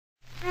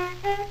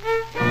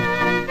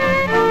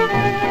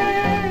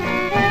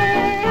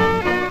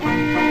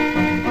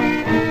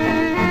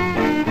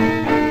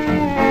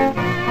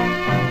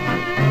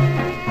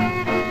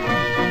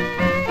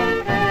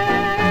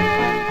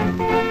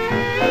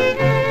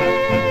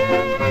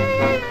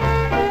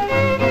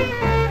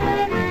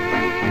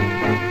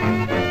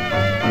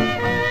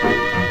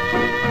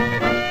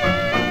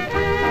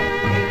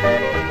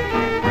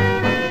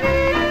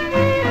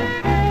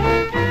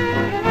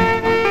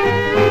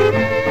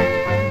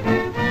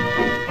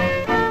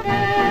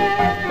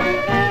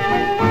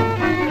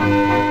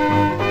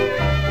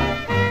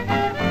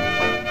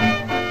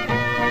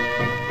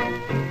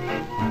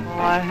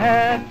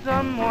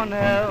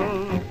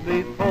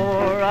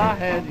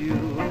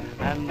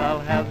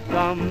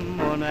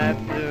someone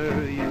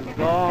after you've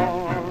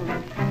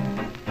gone.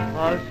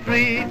 A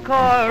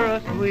streetcar,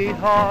 a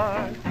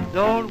sweetheart,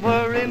 don't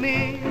worry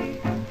me,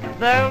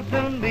 there'll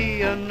soon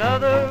be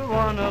another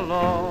one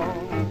along.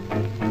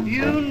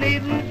 You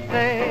needn't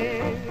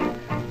stay,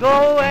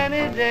 go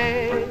any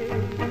day.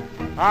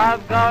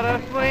 I've got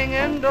a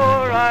swinging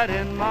door right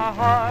in my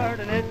heart,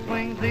 and it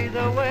swings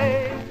either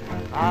way.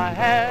 I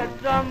had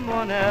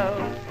someone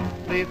else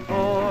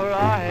before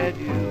I had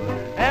you,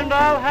 and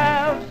I'll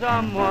have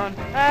someone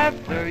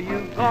after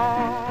you've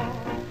gone.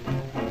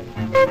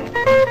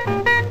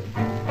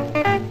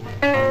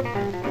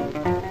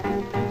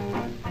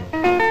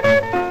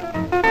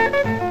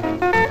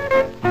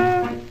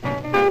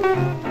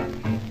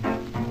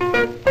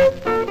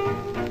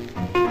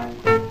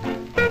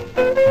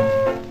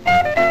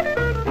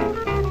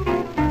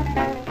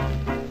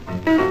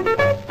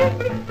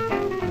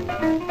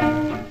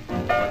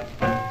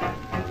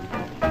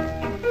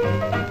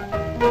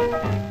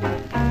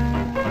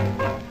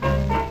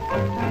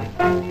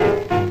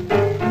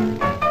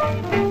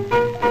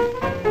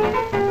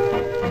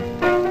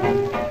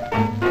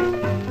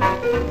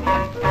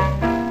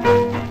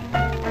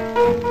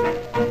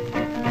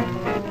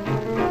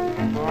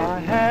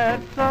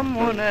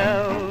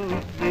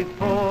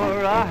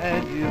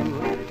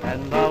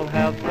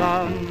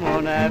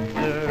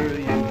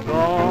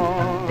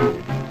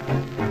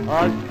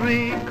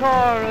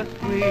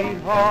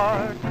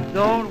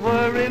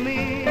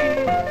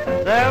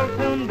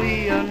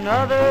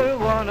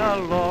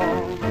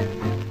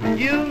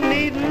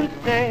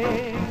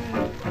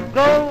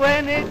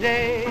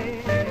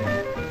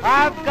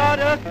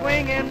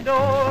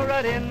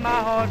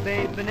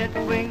 And it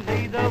swings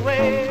either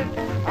way.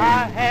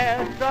 I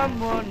had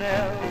someone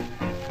else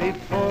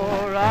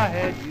before I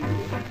had you,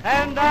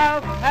 and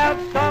I'll have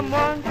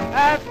someone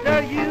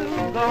after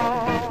you've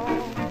gone.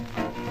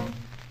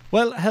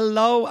 Well,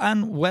 hello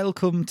and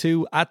welcome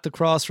to At the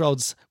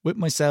Crossroads with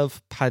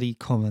myself, Paddy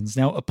Cummins.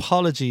 Now,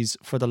 apologies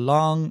for the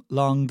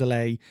long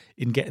delay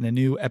in getting a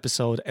new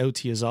episode out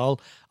to you all.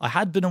 I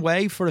had been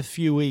away for a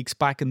few weeks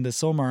back in the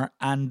summer,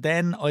 and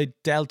then I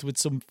dealt with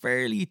some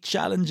fairly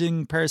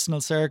challenging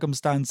personal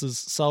circumstances,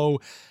 so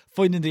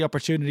finding the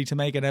opportunity to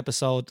make an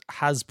episode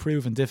has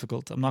proven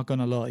difficult, I'm not going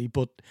to lie,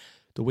 but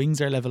the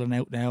wings are levelling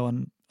out now,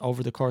 and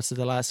over the course of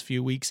the last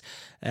few weeks,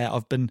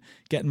 I've been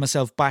getting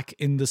myself back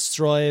in the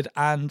stride,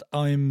 and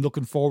I'm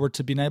looking forward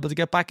to being able to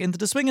get back into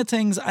the swing of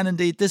things. And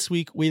indeed, this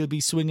week we'll be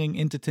swinging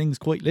into things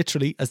quite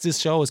literally, as this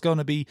show is going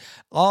to be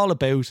all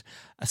about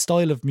a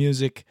style of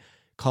music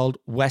called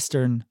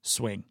Western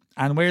Swing.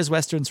 And where's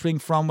Western Swing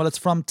from? Well, it's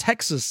from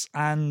Texas,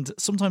 and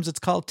sometimes it's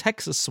called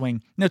Texas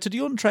Swing. Now, to the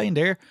untrained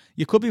ear,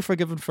 you could be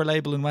forgiven for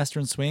labeling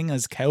Western Swing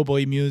as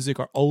cowboy music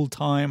or old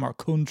time or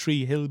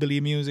country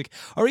hillbilly music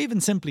or even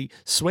simply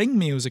swing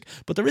music,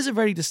 but there is a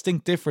very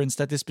distinct difference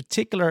that this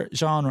particular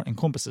genre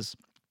encompasses.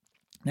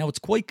 Now, it's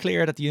quite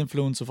clear that the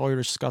influence of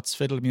Irish Scots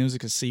fiddle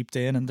music has seeped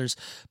in, and there's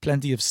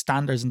plenty of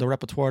standards in the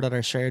repertoire that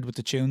are shared with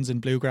the tunes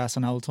in bluegrass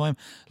and old time,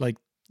 like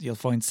you'll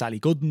find Sally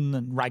Gooden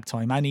and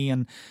Ragtime Annie,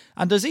 and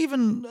there's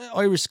even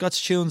Irish Scots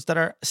tunes that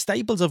are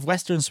staples of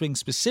Western Swing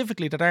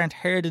specifically that aren't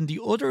heard in the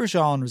other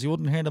genres. You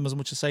wouldn't hear them as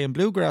much as, say, in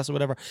bluegrass or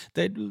whatever.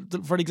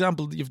 For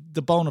example, you've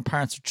the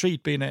Bonaparte's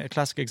Retreat being a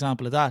classic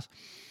example of that.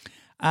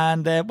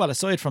 And, well,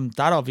 aside from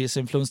that obvious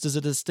influence, there's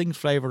a distinct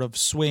flavour of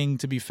swing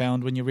to be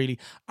found when you really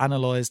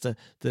analyse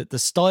the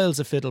styles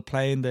of fiddle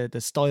playing,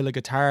 the style of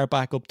guitar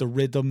back up, the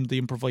rhythm, the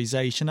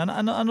improvisation,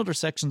 and other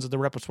sections of the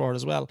repertoire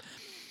as well.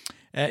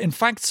 In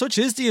fact, such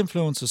is the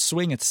influence of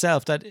swing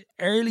itself that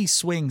early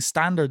swing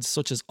standards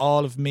such as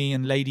All of Me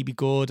and Lady Be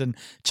Good and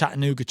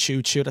Chattanooga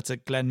Choo Choo, that's a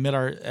Glenn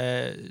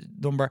Miller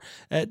number,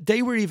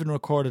 they were even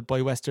recorded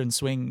by Western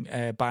Swing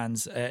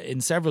bands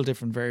in several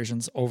different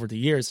versions over the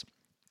years.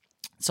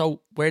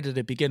 So where did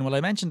it begin? Well, I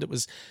mentioned it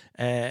was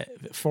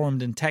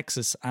formed in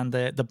Texas, and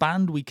the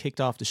band we kicked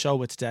off the show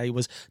with today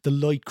was the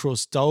Light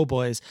Crust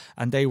Doughboys,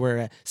 and they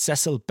were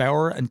Cecil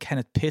Bauer and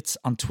Kenneth Pitts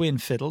on twin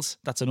fiddles.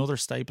 That's another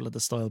staple of the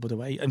style, by the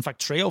way. In fact,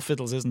 trio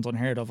fiddles isn't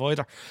unheard of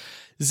either.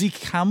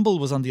 Zeke Campbell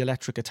was on the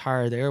electric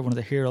guitar there, one of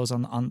the heroes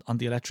on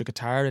the electric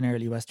guitar in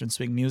early Western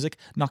Swing music.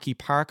 Knocky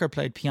Parker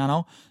played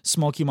piano.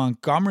 Smokey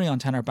Montgomery on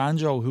tenor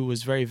banjo, who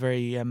was very,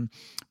 very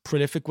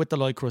prolific with the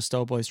Light Crust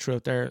Doughboys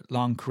throughout their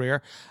long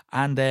career.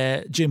 And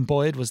Jim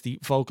Boyd was the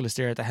vocalist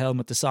there at the helm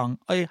with the song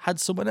I Had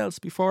Someone Else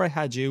Before I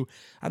Had You,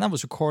 and that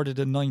was recorded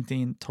in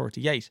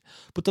 1938.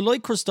 But the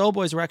Light Crust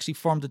Doughboys were actually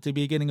formed at the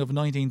beginning of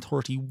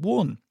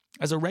 1931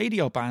 as a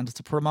radio band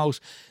to promote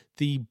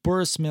the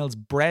Burris Mills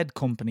Bread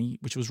Company,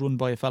 which was run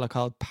by a fella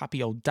called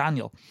Pappy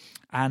O'Daniel.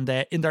 And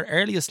in their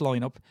earliest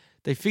lineup,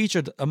 they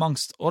featured,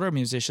 amongst other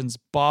musicians,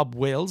 Bob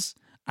Wills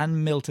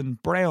and Milton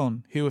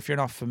Brown, who, if you're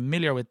not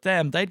familiar with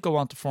them, they'd go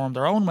on to form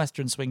their own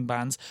Western Swing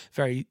bands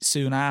very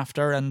soon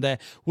after, and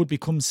would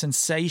become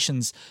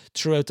sensations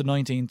throughout the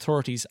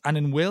 1930s, and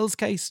in Will's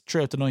case,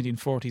 throughout the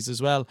 1940s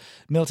as well.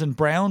 Milton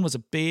Brown was a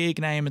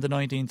big name in the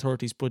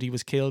 1930s, but he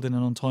was killed in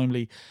an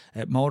untimely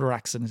motor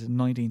accident in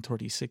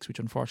 1936, which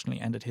unfortunately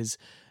ended his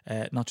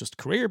not just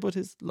career, but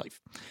his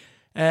life.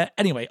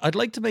 Anyway, I'd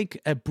like to make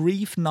a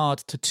brief nod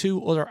to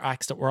two other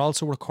acts that were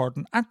also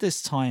recording at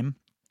this time,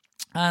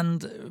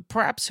 and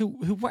perhaps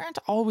who weren't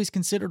always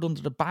considered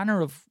under the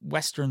banner of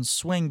Western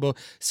swing, but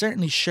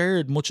certainly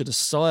shared much of the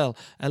style.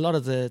 A lot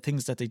of the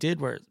things that they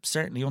did were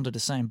certainly under the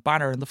same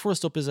banner. And the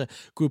first up is a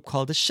group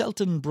called the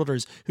Shelton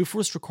Brothers, who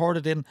first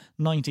recorded in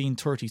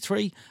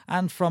 1933,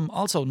 and from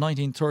also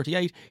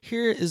 1938,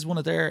 here is one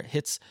of their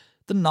hits,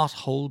 The Knot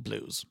Hole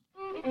Blues.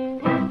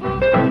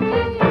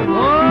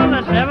 Oh,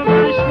 let's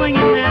everybody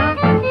swinging now.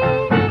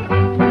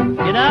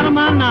 Get out of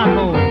my knot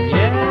hole.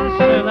 Yes,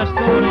 sir, let's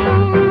go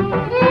now.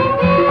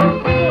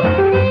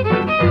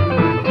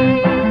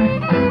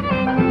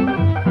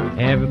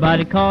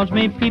 Everybody calls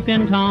me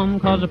Peepin' Tom,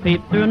 'cause I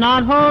peep through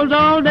knot holes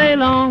all day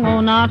long.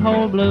 Oh, knot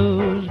hole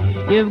blues,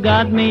 you've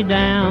got me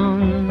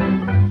down.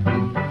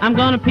 I'm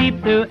gonna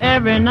peep through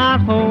every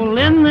knot hole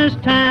in this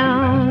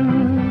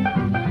town.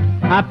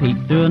 I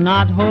peeped through a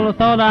knot hole, I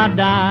thought I'd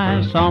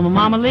die. Saw my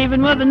mama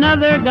leaving with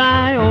another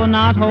guy. Oh,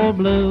 knot hole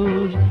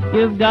blues,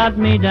 you've got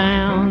me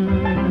down.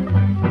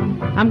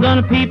 I'm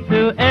gonna peep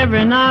through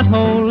every knot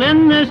hole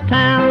in this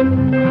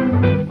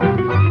town.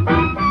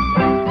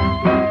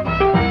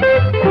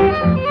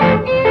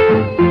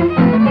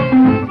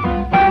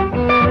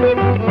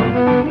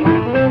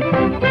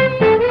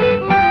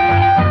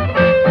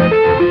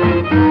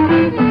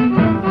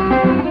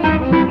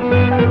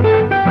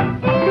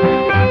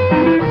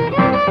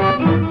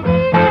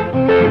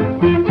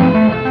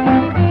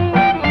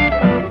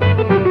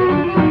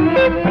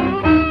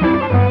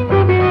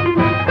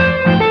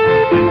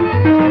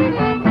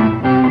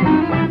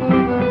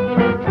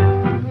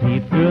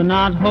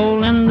 Knot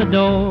hole in the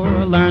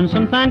door, learn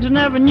some things I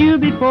never knew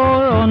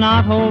before. Oh,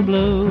 knot hole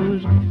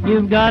blues,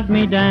 you've got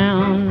me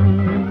down.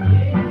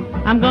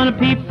 I'm gonna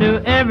peep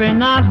through every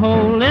knot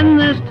hole in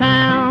this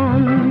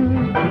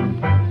town.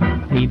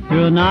 Peep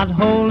through a knot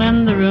hole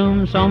in the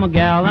room, saw my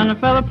gal and a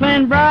fella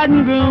playing bride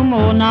and groom.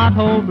 Oh, knot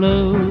hole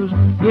blues,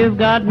 you've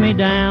got me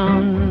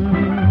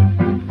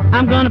down.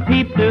 I'm gonna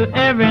peep through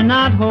every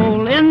knot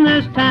hole in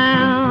this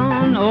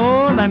town.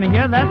 Oh, let me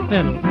hear that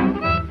fiddle.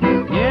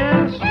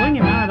 Yeah, swing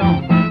him right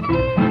on.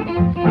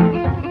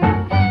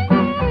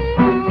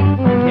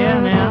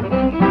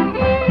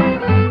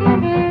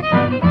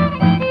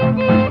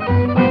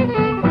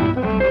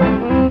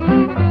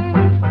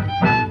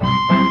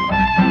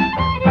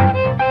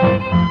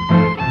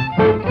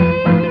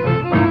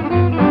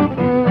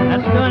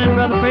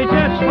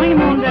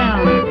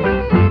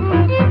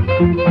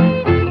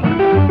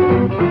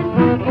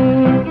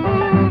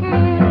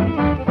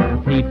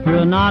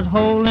 Knot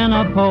hole in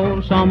a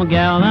pole, saw my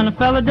gal and a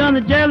fella done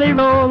the jelly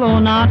roll. Oh,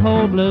 knot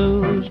hole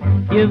blues,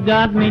 you've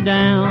got me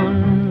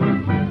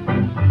down.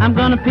 I'm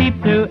gonna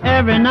peep through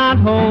every knot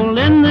hole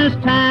in this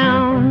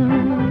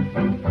town.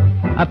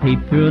 I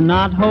peeped through a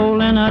knot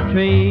hole in a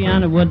tree,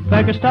 and a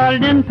woodpecker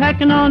started in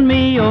pecking on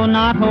me. Oh,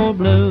 knot hole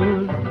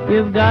blues,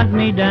 you've got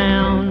me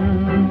down.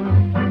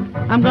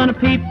 I'm gonna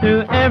peep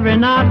through every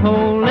knot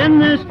hole in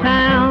this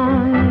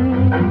town.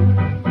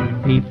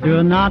 Peep through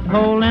a knot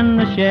hole in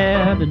the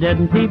shed, I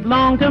didn't peep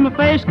long till my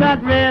face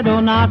got red. Oh,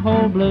 knot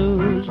hole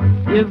blues,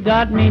 you've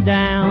got me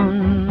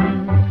down.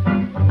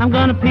 I'm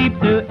gonna peep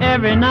through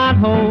every knot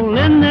hole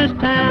in this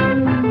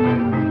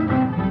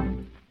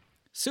town.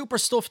 Super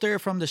stuff there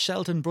from the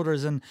Shelton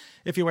Brothers, and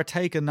if you were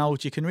taking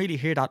note, you can really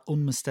hear that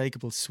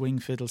unmistakable swing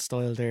fiddle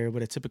style there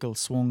with a typical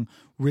swung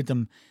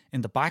rhythm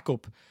in the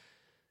backup.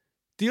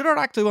 The other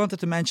act I wanted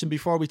to mention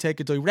before we take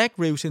a direct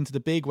route into the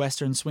big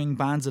Western swing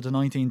bands of the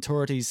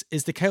 1930s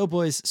is the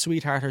cowboy's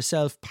sweetheart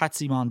herself,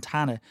 Patsy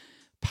Montana.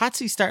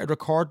 Patsy started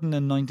recording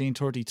in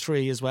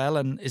 1933 as well,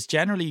 and is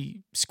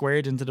generally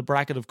squared into the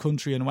bracket of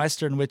country and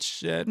western,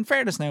 which, in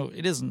fairness now,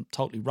 it isn't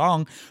totally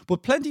wrong,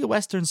 but plenty of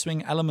western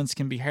swing elements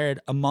can be heard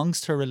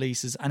amongst her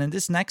releases. And in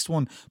this next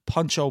one,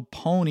 Poncho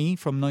Pony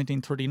from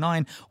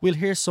 1939, we'll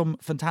hear some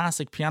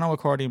fantastic piano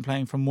accordion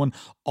playing from one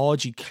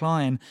Augie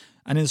Klein,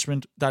 an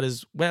instrument that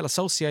is well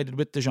associated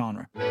with the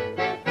genre.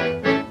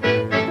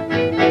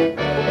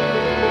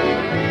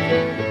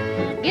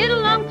 Get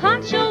along,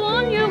 Poncho,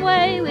 on your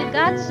way. We've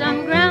got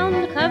some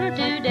ground to cover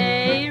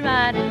today.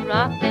 Riding,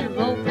 rockin',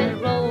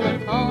 roping,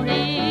 rollin'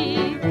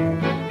 pony.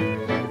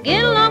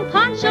 Get along,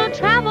 Poncho,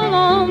 travel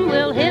on.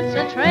 We'll hit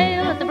the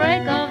trail at the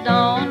break of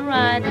dawn.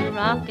 Riding,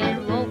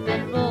 rockin',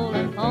 roping,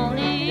 rollin'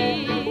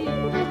 pony.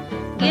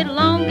 Get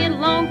along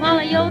while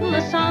I yodel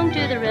a song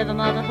to the rhythm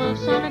of the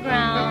hoofs on the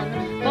ground.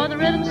 For the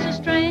rhythm's so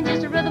strange,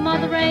 it's the rhythm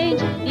of the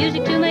range.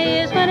 Music to my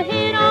ears when I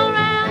hit all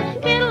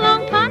round. Get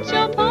along,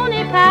 Poncho,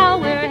 pony pal,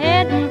 we're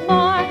heading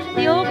for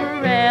the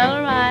over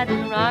rail.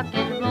 Riding,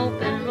 rockin',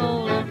 roping,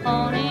 rollin'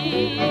 pony.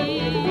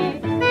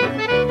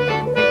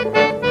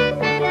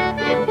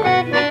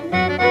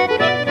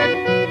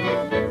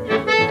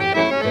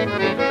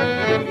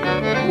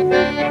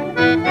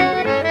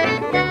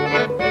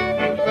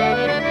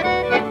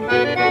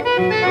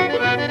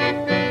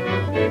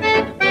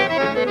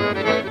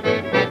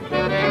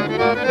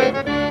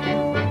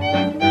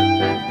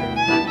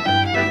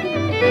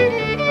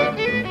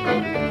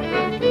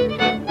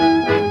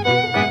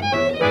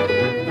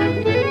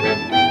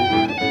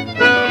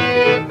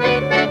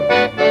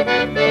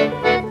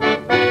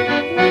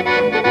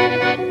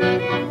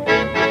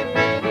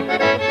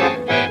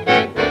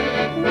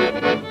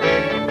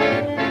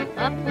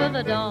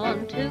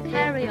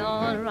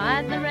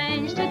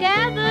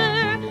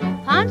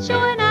 poncho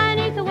and I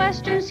 'neath the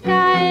western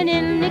sky in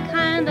any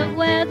kind of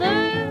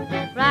weather,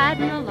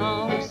 riding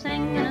along,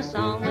 singing a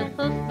song with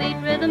hoofbeat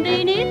rhythm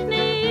beneath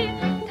me.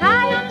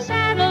 Tie on the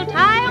saddle,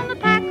 tie on the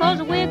pack,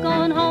 'cause we're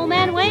going home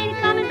and we ain't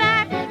coming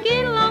back.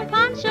 Get along,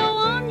 poncho,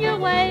 on your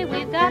way.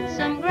 We've got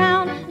some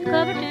ground to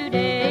cover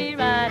today,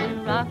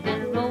 riding,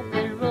 rockin',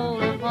 roping,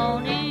 rolling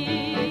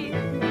pony.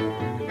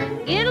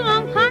 Get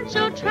along,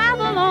 poncho,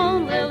 travel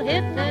on. We'll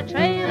hit the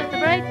trail at the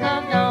break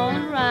of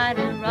dawn,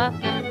 riding,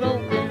 rockin',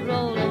 roping,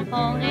 rolling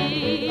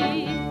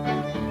pony.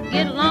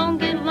 Get along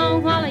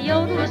while I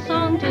yodel a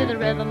song to the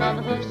rhythm of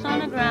the hoofs on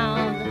the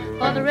ground.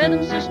 For the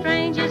rhythm so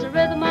strange is the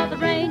rhythm of the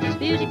range. It's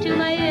music to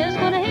my ears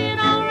when I hear it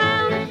all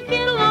around.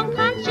 Get along,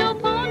 poncho,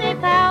 pony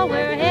pal,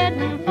 we're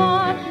heading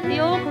for the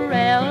old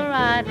corral,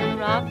 riding,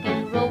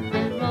 rockin',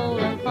 roping,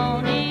 rolling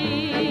pony.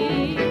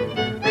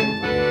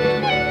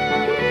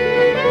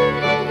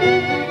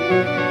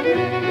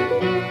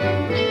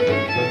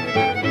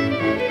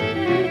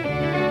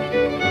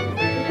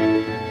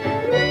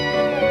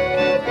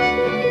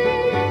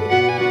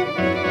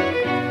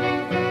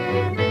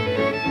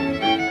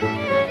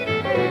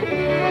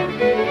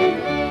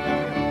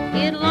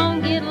 Get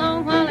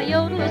along while I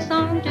yodel a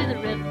song to the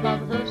rhythm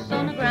of the hoofs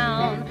on the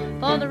ground.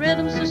 For the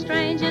rhythm so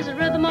strange is the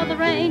rhythm of the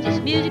range. It's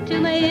music to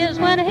my ears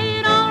when I hear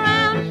it all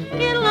around.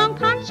 Get along,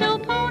 poncho,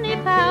 pony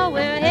pal,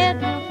 we're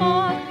heading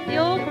for the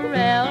old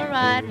corral,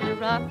 riding,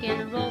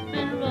 rockin',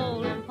 roping,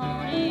 rolling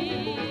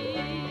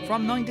pony.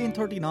 From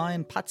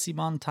 1939, Patsy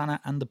Montana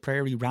and the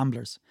Prairie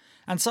Ramblers.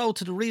 And so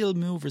to the real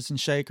movers and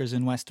shakers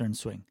in Western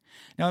swing.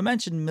 Now, I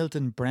mentioned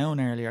Milton Brown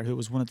earlier, who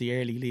was one of the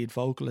early lead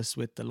vocalists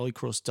with the Light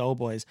Crust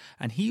Doughboys,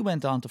 and he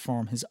went on to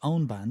form his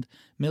own band,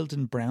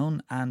 Milton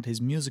Brown and his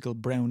Musical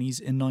Brownies,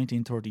 in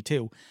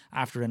 1932,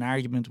 after an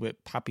argument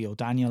with Pappy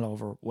O'Daniel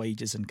over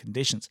wages and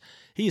conditions.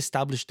 He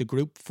established the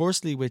group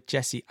firstly with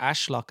Jesse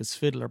Ashlock as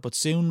fiddler, but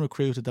soon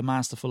recruited the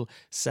masterful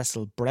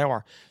Cecil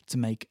Brower to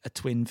make a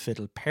twin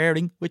fiddle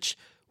pairing, which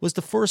was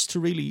the first to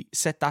really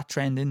set that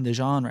trend in the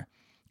genre.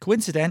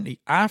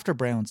 Coincidentally, after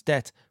Brown's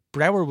death,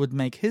 Brower would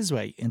make his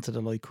way into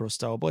the Light Crust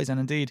Doughboys, and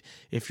indeed,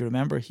 if you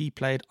remember, he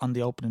played on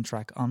the opening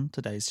track on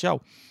today's show.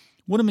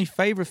 One of my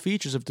favourite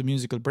features of the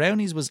Musical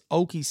Brownies was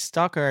Okie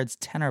Stockard's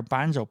tenor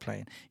banjo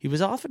playing. He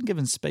was often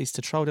given space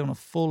to throw down a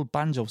full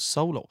banjo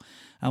solo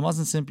and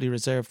wasn't simply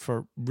reserved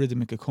for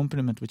rhythmic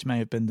accompaniment, which may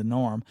have been the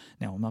norm.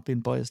 Now, I'm not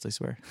being biased, I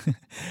swear.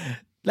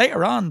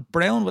 Later on,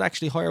 Brown would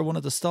actually hire one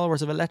of the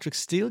stalwarts of electric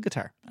steel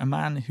guitar, a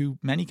man who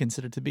many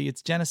considered to be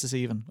its genesis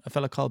even, a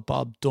fella called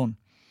Bob Dunn.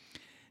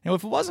 Now,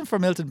 if it wasn't for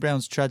Milton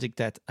Brown's tragic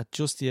death at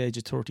just the age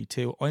of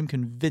 32, I'm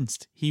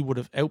convinced he would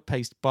have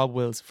outpaced Bob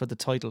Wills for the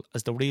title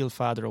as the real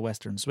father of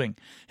Western swing.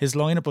 His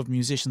lineup of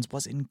musicians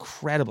was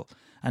incredible,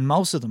 and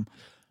most of them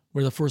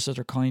were the first of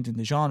their kind in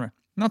the genre.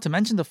 Not to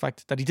mention the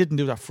fact that he didn't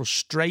do that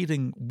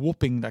frustrating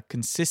whooping that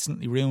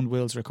consistently ruined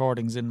Wills'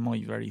 recordings, in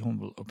my very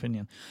humble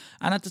opinion.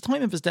 And at the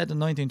time of his death in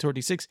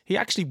 1936, he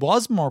actually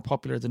was more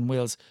popular than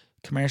Wills,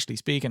 commercially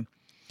speaking.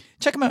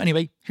 Check him out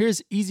anyway.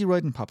 Here's Easy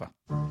Riding Papa.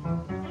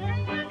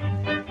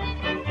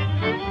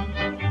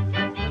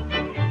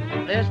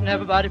 Listen,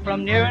 everybody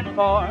from near and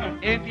far,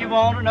 if you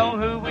want to know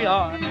who we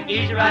are,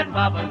 Easy Riding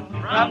Papa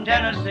from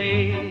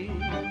Tennessee.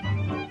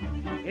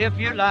 If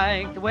you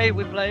like the way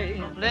we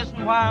play,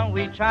 listen while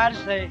we try to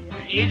say,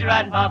 Easy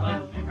Riding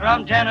Papa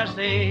from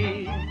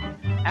Tennessee.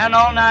 And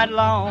all night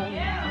long,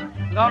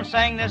 I'm gonna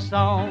sing this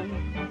song.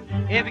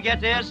 If you get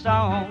this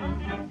song,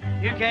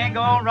 you can't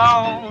go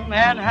wrong.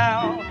 And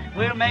how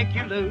we'll make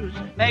you lose,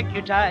 make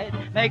you tight,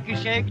 make you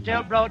shake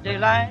till broad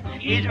daylight.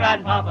 Easy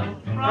Riding Papa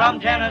from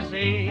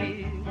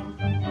Tennessee.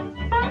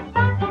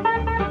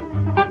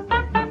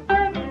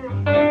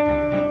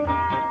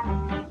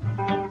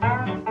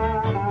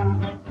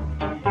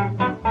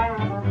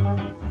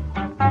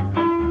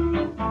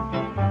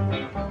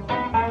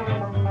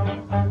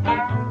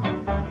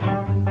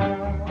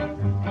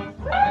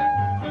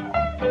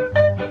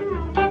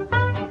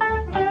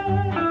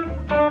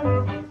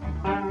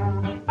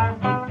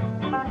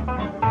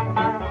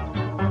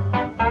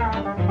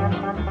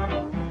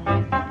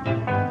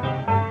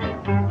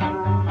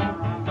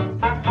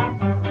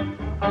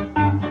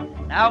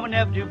 Now we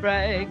never do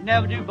brag,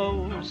 never do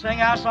boast,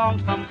 sing our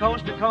songs from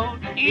coast to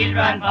coast. Easy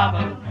Riding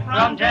Papa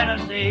from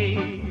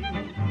Tennessee.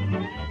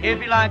 If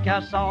you like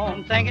our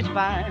song, think it's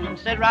fine,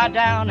 sit right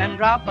down and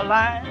drop a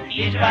line.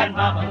 Easy Riding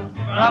Papa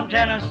from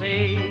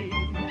Tennessee.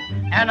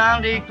 And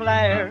I'll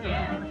declare,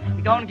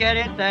 you're gonna get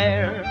it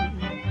there.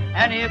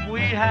 And if we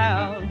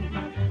have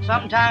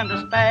some time to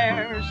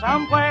spare,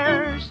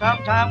 somewhere,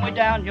 sometime we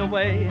down your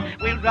way,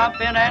 we'll drop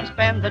in and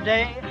spend the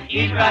day.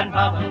 Easy Riding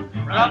Papa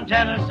from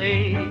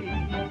Tennessee.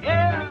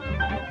 Yeah.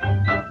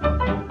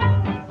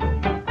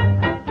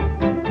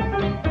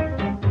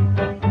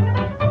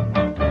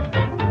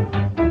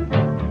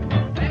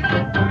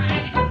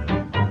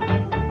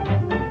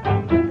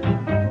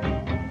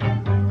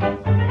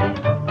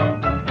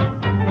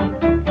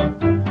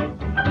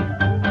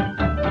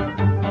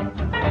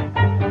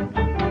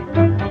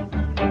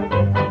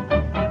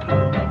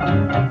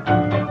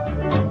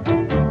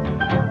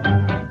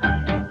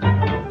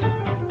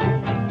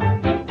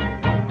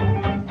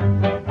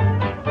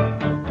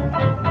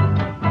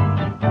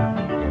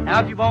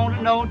 Now if you want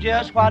to know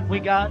just what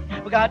we got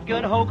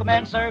good hokum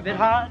and serve it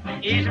hot.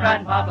 Easy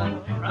riding Papa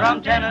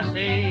from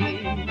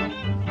Tennessee.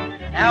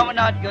 Now we're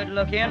not good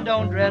looking,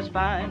 don't dress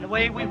fine. The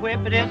way we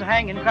whip it is a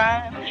hanging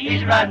crime.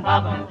 Easy riding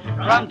Papa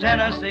from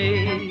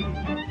Tennessee.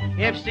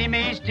 If you see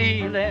me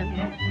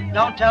stealing,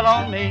 don't tell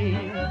on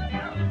me.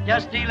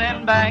 Just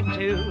stealing back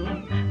to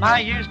my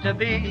used to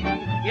be.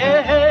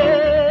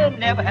 Yeah,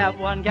 never have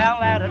one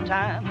gal at a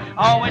time.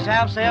 Always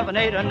have 7,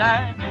 8, or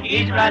 9.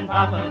 Easy riding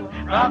Papa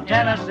from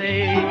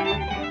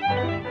Tennessee.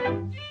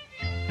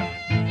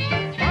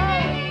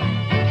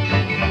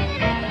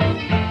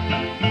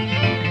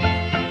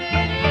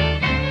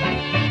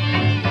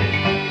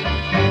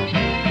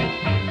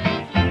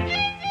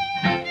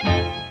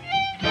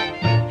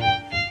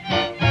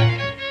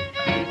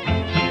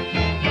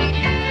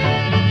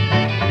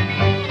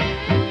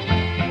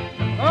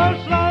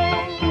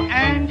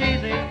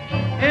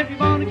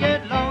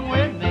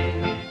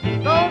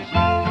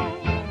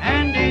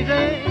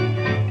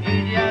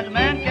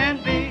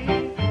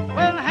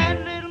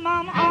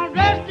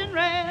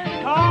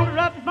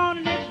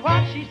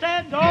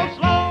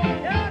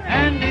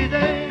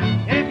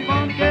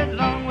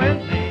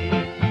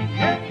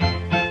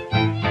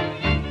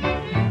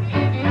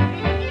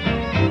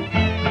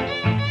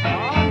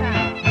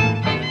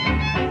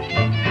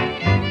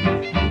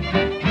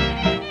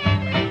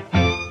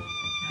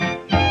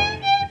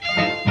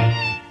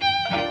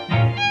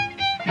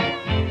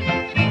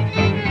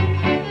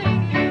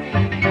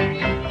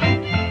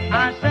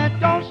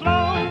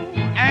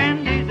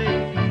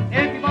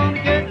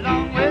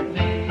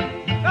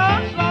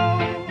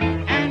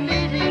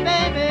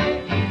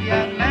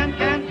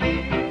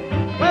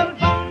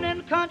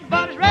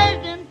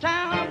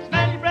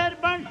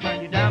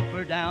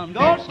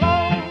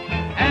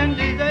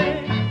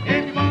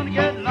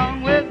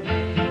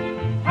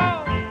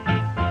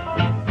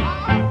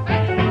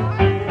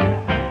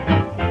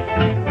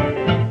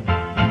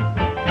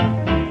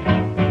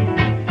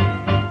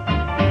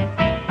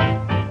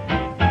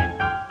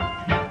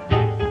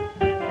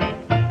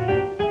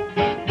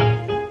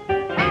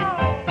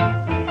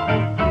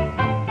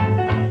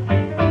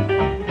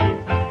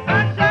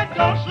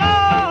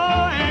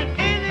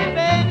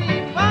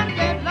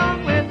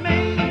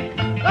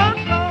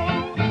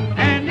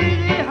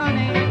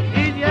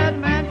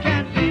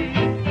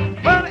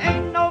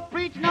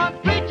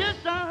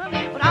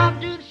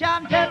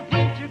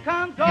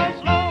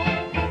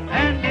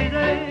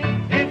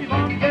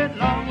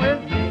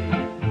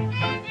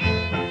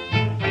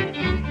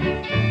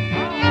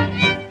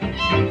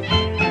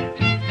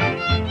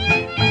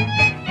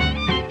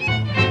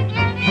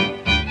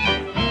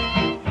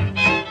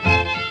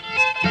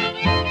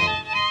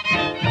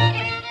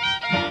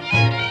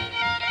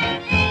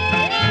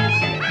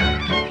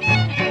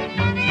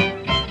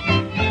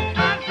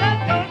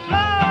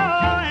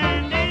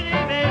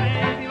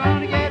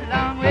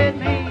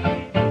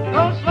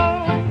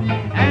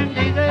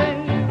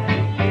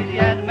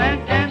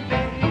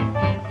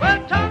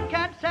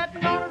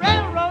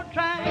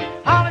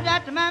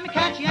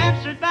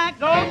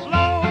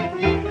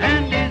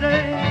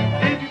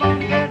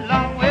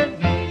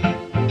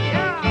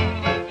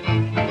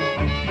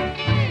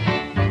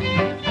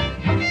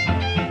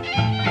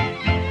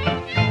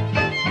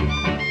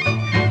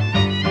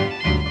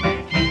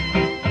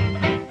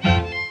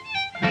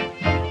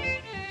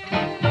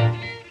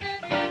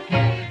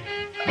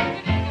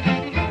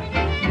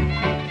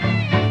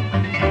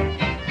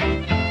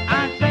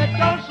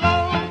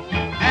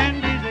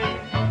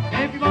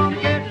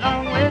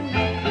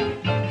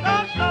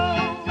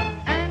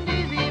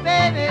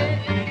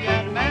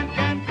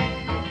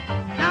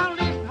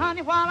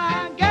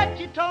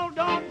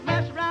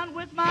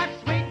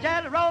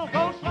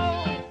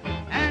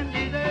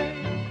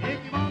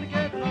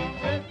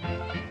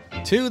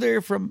 Two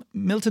there from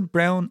Milton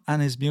Brown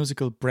and his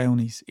musical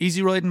Brownies.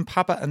 Easy Riding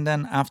Papa, and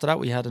then after that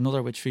we had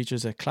another which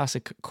features a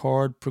classic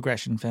chord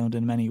progression found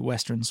in many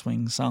Western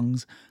swing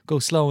songs. Go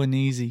Slow and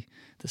Easy,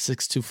 the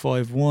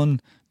 6-2-5-1,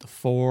 the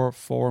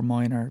 4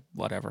 minor,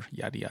 whatever,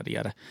 yada yada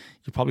yada.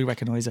 You'll probably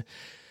recognise it.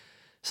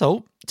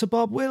 So, to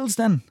Bob Wills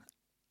then.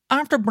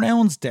 After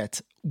Brown's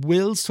death,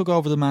 Wills took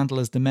over the mantle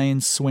as the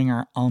main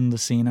swinger on the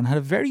scene and had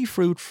a very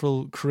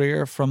fruitful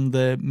career from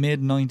the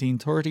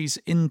mid-1930s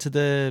into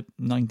the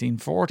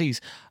 1940s.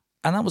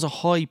 And that was a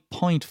high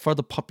point for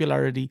the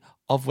popularity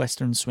of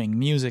Western swing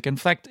music. In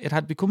fact, it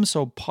had become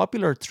so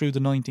popular through the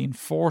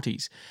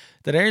 1940s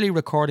that early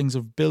recordings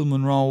of Bill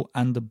Monroe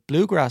and the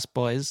Bluegrass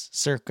Boys,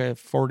 circa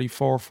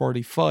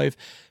 44-45,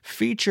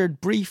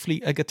 featured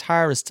briefly a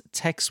guitarist,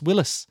 Tex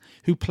Willis,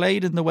 who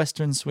played in the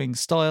Western swing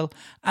style,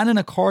 and an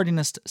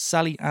accordionist,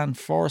 Sally Ann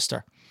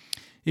Forster.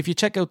 If you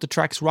check out the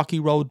tracks Rocky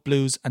Road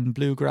Blues and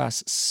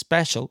Bluegrass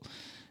Special,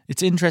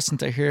 it's interesting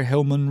to hear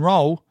how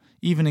Monroe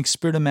even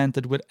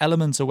experimented with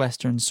elements of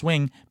Western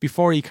swing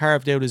before he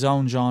carved out his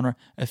own genre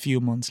a few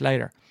months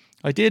later.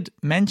 I did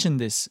mention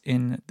this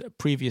in a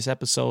previous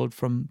episode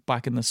from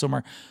back in the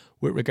summer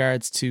with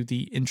regards to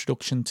the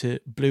introduction to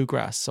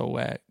bluegrass, so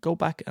go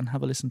back and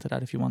have a listen to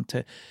that if you want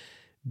to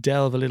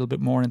delve a little bit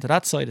more into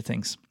that side of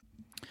things.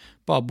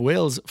 Bob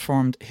Wills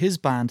formed his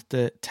band,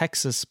 the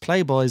Texas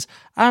Playboys,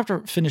 after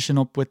finishing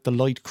up with the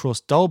Light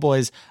Crust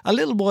Doughboys a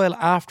little while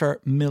after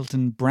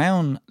Milton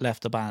Brown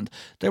left the band.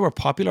 They were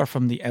popular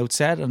from the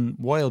outset, and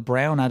while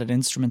Brown added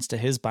instruments to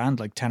his band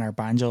like tenor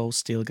banjo,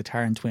 steel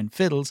guitar and twin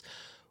fiddles,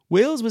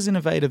 Wills was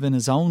innovative in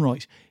his own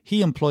right.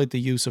 He employed the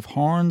use of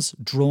horns,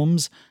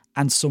 drums,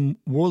 and some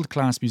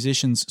world-class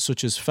musicians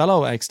such as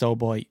fellow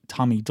ex-Doughboy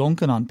Tommy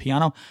Duncan on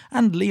piano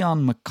and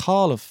Leon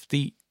McAuliffe,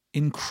 the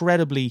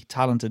incredibly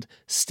talented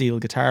steel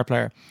guitar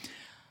player.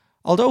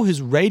 Although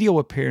his radio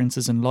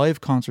appearances and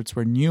live concerts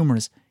were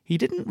numerous, he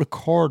didn't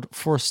record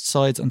first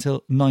sides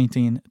until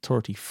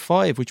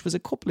 1935, which was a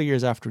couple of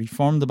years after he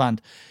formed the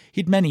band.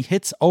 He'd many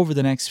hits over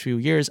the next few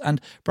years, and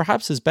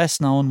perhaps his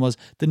best known was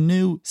the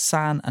new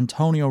San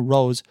Antonio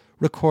Rose,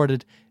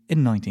 recorded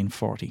in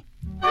 1940.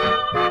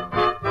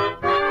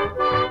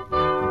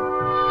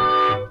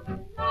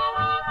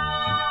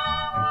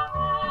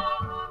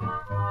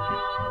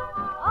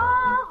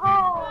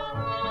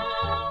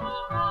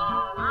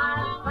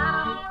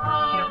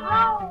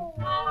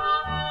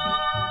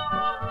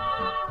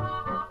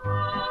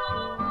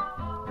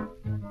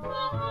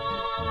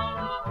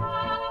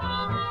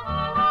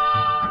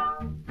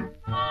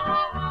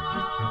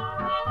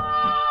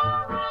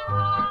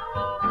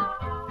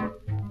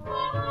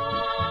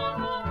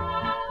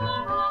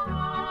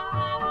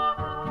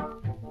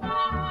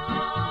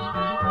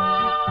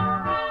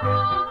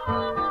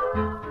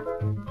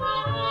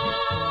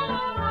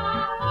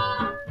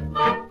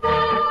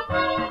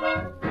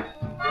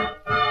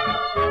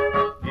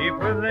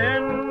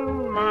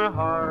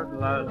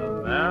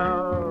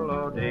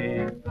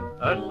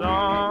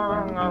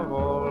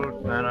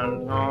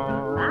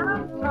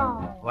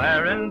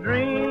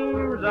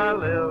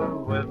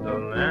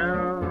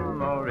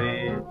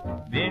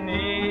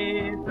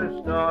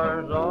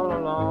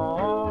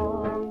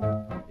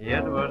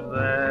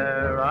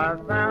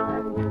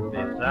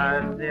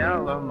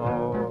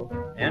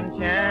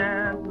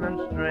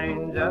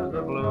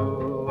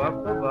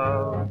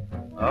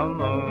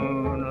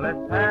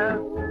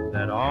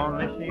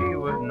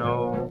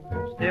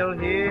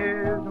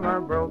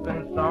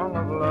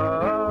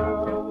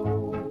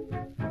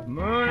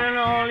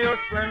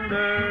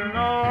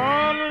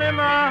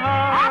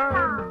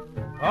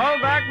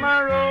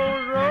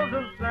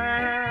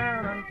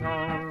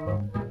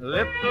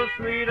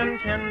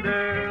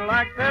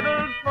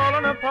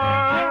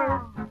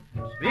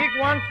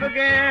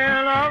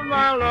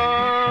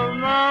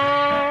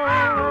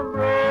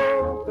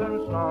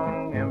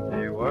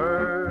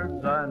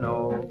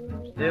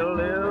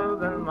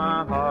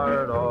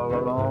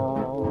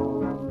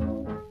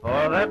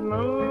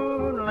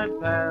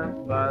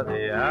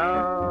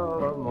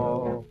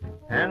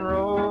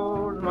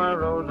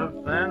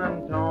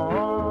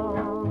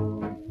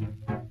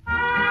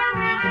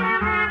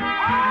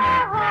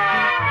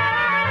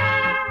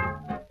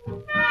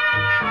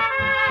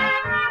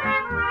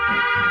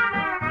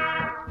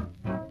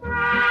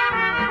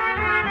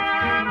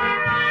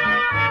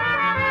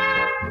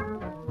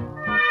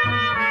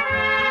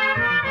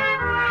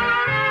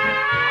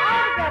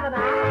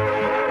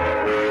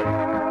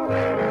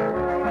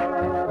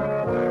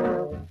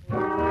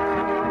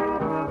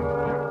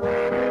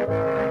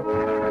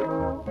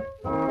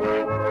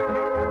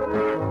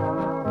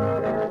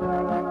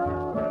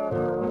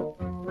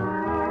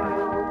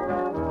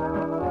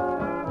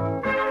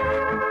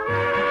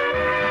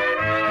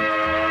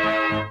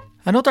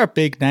 Another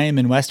big name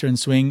in Western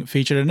swing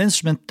featured an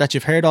instrument that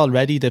you've heard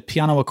already, the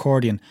piano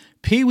accordion.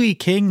 Pee Wee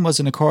King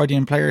was an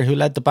accordion player who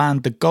led the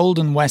band the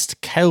Golden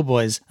West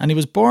Cowboys, and he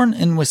was born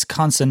in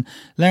Wisconsin,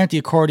 learned the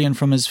accordion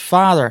from his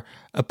father,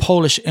 a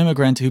Polish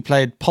immigrant who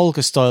played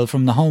polka style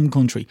from the home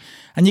country.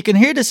 And you can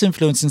hear this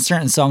influence in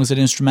certain songs and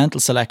instrumental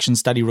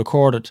selections that he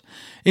recorded.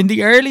 In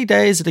the early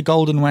days of the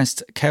Golden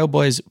West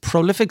Cowboys,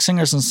 prolific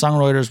singers and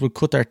songwriters would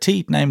cut their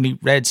teeth, namely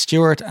Red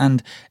Stewart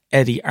and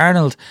Eddie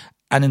Arnold.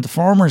 And in the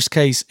former's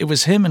case, it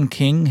was him and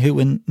King who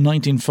in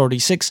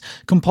 1946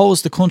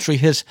 composed the country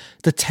hit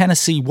The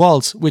Tennessee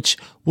Waltz, which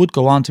would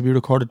go on to be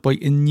recorded by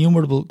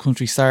innumerable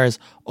country stars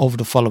over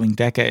the following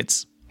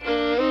decades.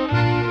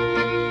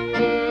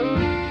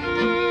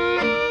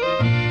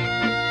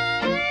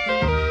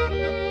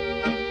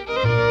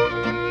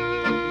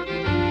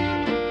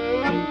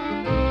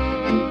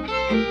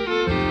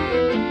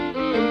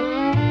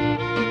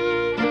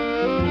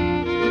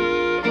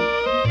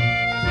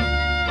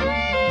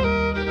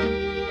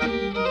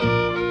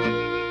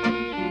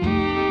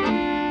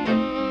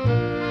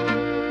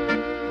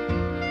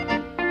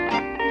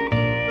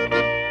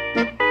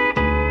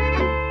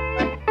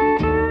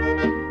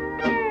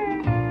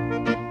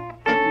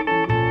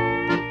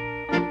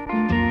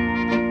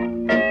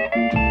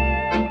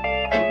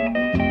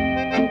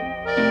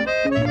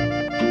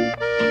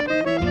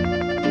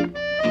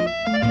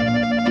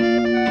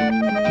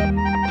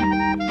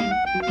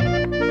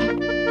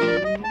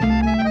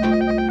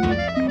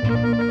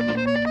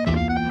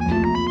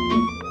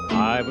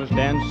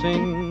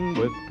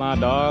 My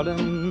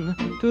darling,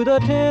 to the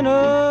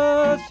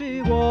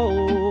Tennessee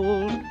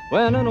Waltz,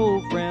 when an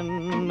old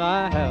friend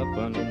I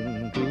happened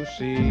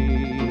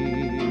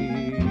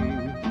Tennessee.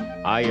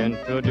 I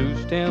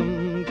introduced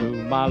him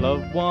to my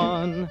loved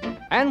one,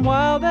 and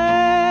while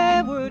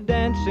they were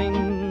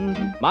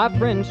dancing, my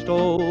friend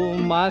stole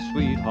my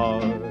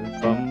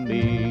sweetheart from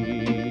me.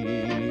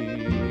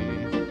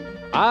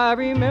 I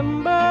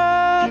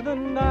remember the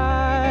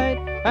night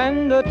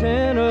and the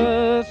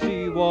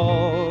Tennessee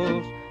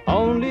waltz.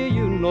 Only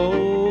you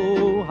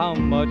know how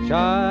much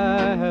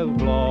I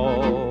have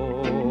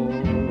lost.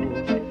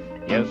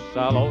 Yes,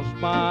 I lost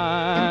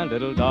my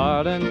little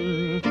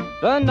darling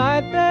the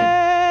night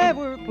they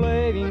were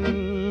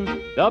playing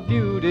the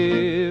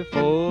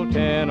beautiful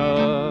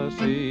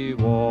Tennessee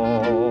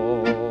waltz.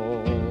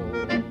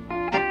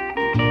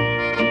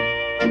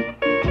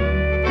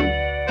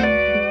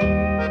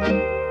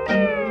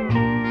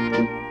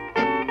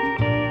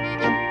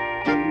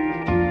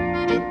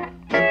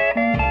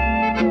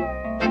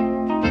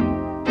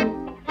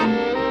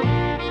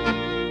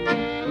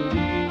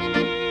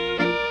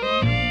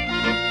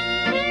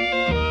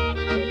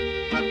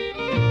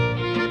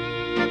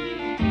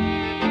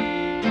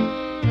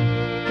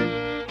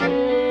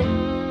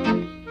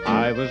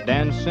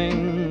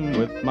 Dancing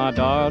with my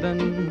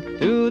darling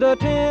to the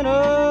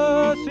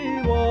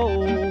Tennessee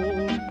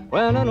waltz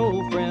when an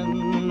old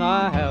friend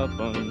I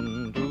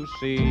happened to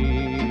see.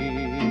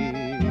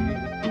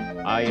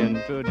 I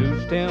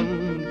introduced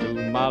him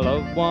to my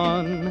loved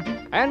one,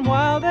 and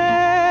while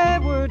they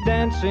were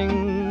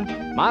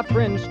dancing, my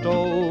friend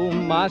stole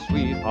my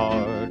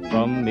sweetheart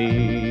from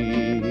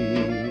me.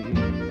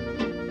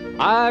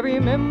 I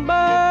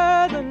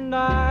remember the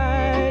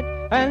night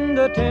and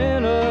the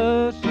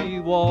Tennessee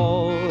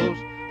waltz.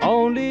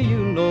 Only you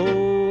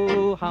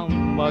know how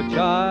much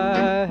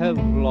I have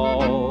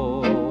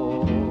lost.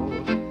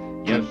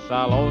 Yes,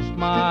 I lost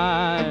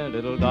my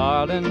little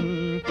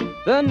darling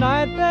the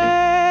night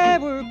they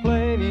were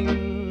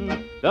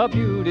playing the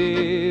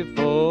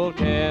beautiful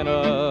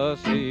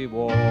Tennessee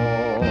waltz.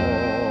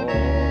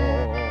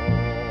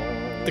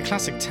 The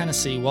classic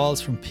Tennessee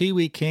Waltz from Pee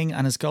Wee King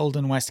and his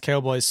Golden West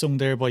Cowboys, sung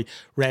there by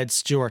Red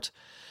Stewart.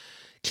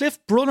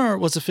 Cliff Brunner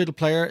was a fiddle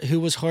player who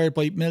was hired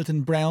by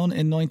Milton Brown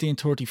in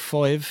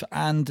 1935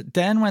 and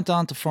then went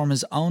on to form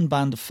his own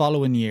band the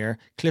following year,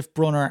 Cliff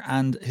Brunner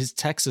and his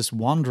Texas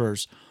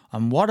Wanderers.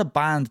 And what a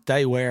band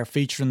they were,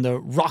 featuring the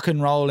rock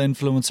and roll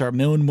influencer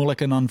Moon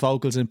Mullican on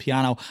vocals and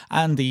piano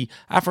and the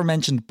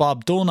aforementioned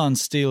Bob Dunn on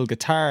steel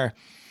guitar.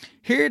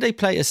 Here they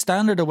play a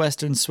standard of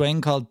Western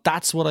swing called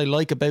That's What I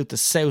Like About the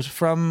South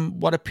from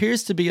what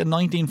appears to be a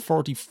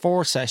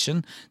 1944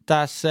 session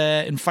that,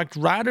 in fact,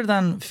 rather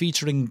than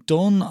featuring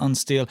Dunn on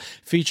steel,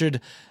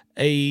 featured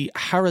a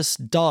Harris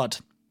Dodd,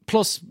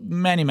 plus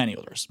many, many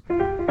others.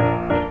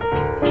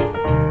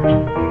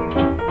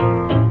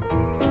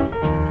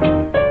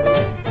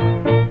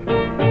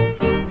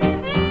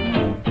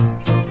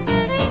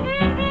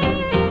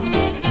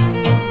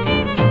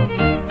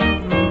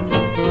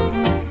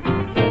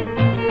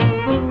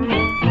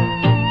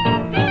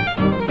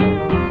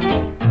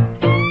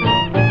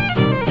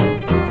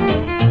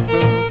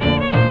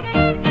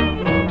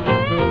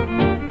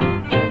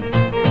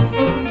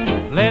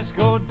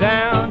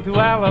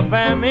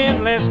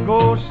 And let's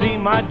go see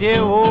my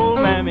dear old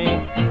mammy.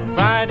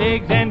 Fried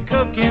eggs and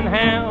cooking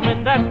ham,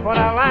 and that's what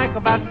I like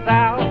about the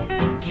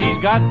South.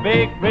 She's got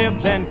baked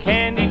ribs and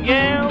candied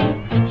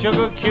yams,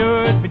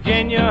 sugar-cured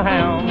Virginia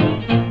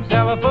ham,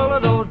 cellar full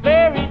of those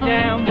berry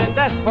jams, and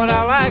that's what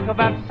I like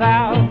about the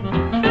South.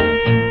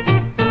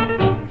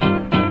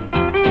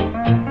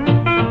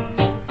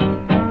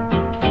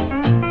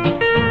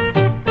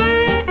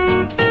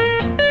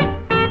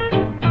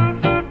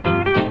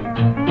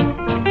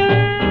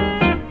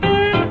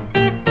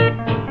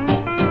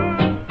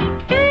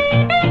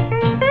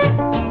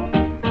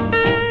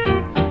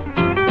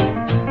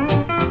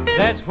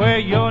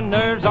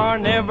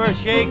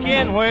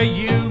 Shaking where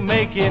you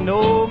making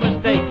no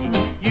mistaking.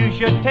 You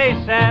should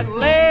taste that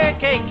layer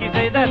cake. You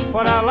say that's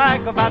what I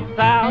like about the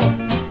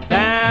South.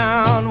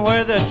 Down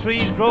where the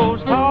trees grow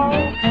tall,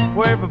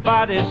 where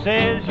everybody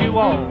says you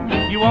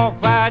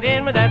walk right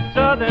in with that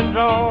southern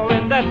drawl,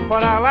 and that's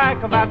what I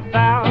like about the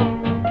South.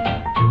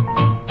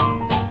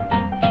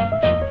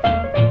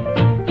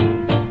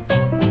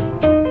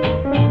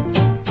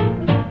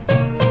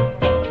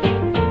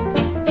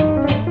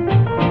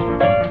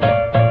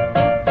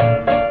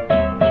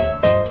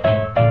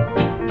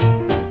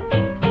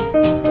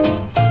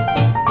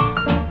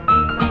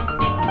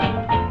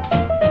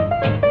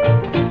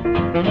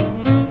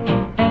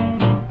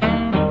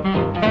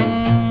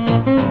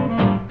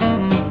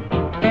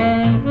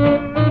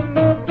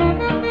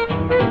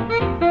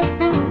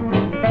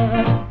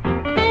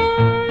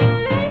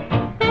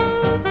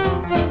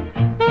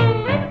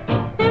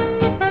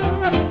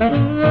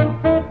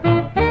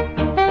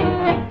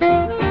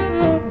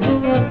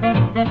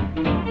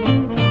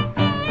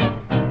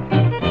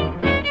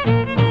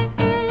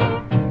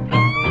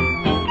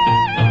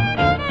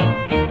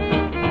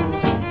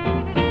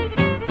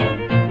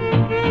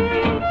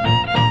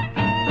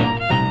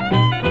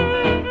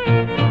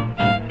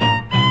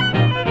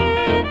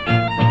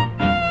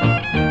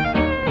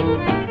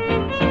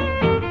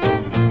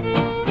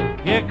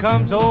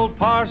 comes old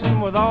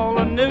Parson with all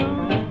the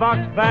news,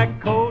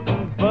 box-back coat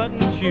and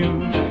button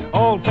shoes,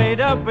 all paid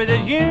up with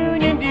his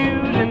union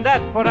dues, and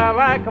that's what I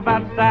like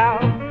about the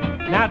South.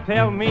 Now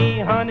tell me,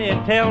 honey,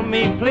 tell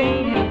me,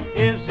 please,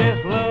 is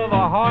this love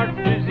a heart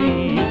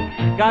disease?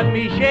 Got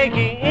me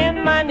shaky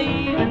in my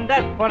knees, and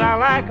that's what I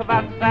like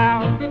about the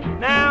South.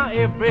 Now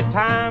every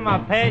time I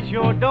pass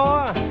your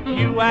door,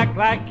 you act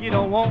like you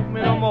don't want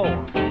me no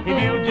more. If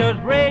you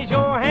just raise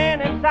your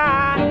hand and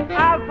sigh,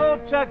 I'll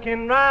go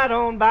trucking right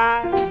on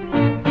by.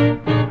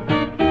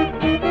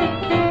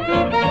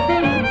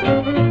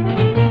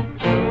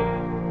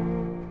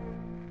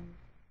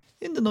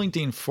 In the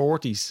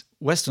 1940s,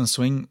 Western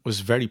swing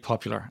was very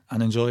popular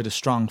and enjoyed a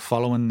strong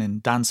following in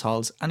dance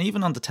halls and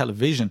even on the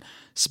television.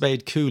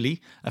 Spade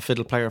Cooley, a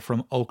fiddle player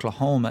from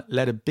Oklahoma,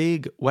 led a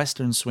big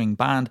Western swing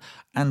band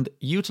and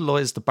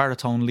utilised the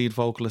baritone lead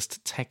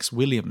vocalist Tex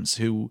Williams,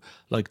 who,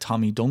 like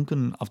Tommy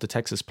Duncan of the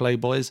Texas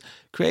Playboys,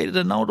 created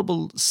a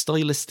notable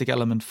stylistic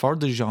element for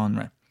the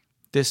genre.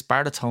 This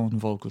baritone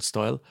vocal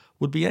style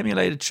would be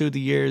emulated through the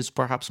years,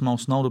 perhaps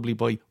most notably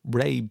by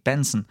Ray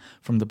Benson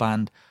from the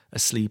band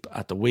Asleep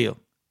at the Wheel.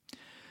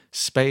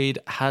 Spade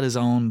had his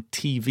own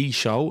TV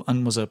show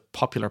and was a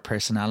popular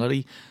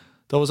personality,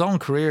 though his own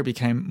career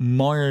became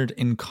mired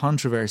in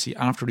controversy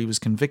after he was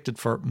convicted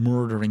for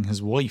murdering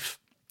his wife.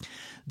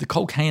 The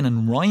Cocaine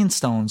and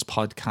Rhinestones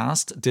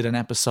podcast did an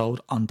episode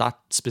on that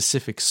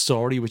specific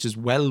story, which is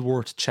well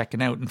worth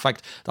checking out. In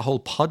fact, the whole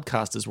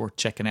podcast is worth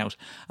checking out.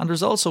 And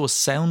there's also a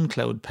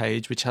SoundCloud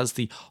page which has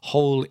the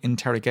whole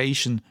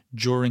interrogation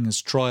during his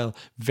trial.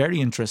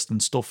 Very interesting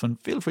stuff, and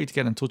feel free to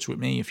get in touch with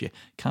me if you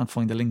can't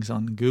find the links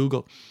on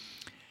Google.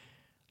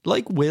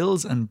 Like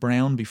Wills and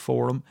Brown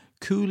before him,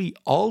 Cooley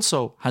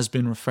also has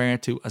been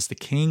referred to as the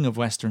king of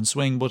Western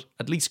swing, but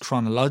at least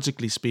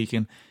chronologically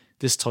speaking,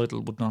 this title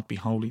would not be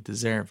wholly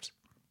deserved.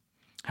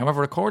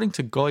 However, according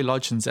to Guy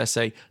Lodgen's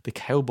essay, The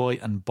Cowboy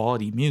and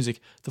Bawdy Music,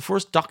 the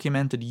first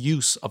documented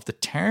use of the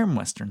term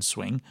Western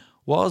swing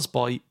was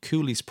by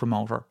Cooley's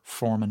promoter,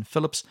 Foreman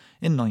Phillips,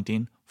 in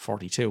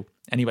 1942.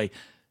 Anyway,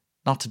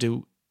 not to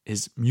do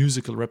his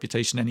musical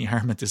reputation any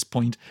harm at this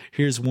point,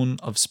 here's one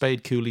of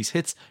Spade Cooley's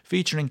hits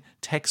featuring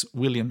Tex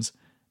Williams,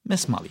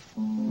 Miss Molly.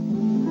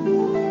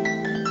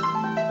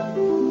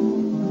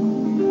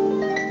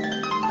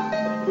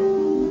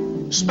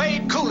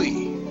 Spade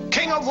Cooley,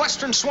 king of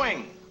Western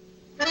swing.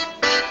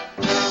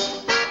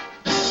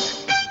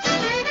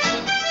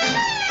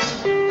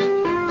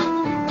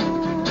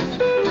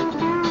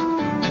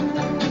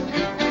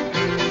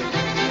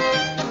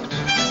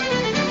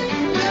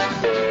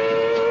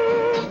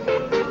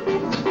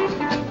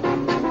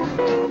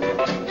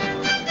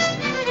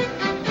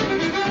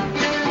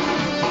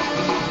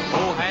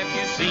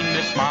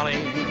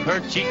 Her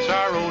cheeks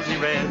are rosy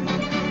red,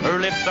 her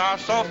lips are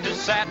soft as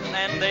satin,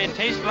 and they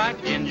taste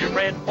like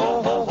gingerbread.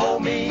 Oh, ho, ho,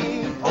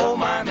 me, oh,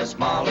 my Miss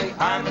Molly,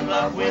 I'm in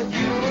love with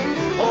you.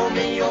 Oh,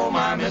 me, oh,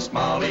 my Miss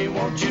Molly,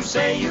 won't you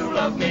say you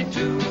love me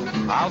too?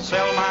 I'll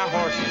sell my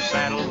horse and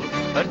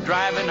saddle, a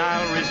driving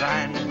I'll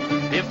resign,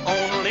 if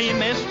only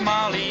Miss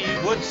Molly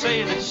would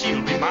say that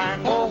she'll be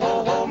mine. Oh,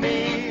 ho, ho,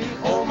 me,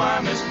 oh,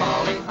 my Miss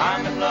Molly,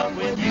 I'm in love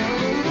with you.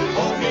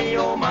 Oh, me,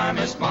 oh, my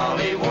Miss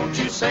Molly, won't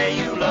you say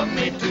you love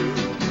me too?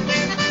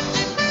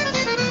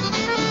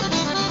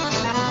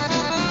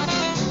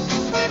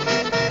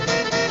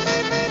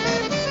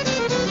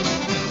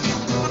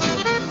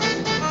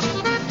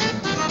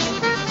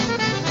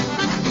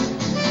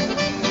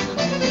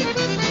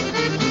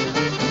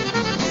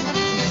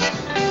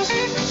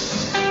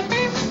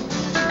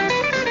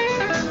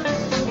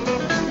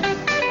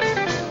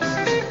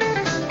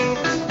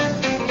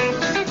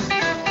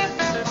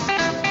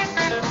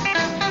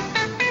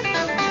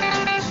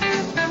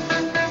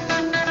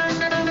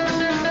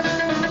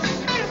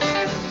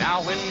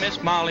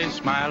 Molly's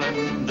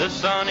smiling, the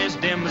sun is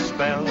dim as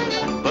spell,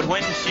 but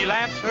when she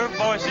laughs, her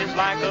voice is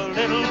like a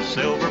little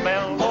silver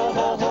bell. Oh,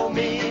 ho, ho,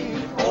 me,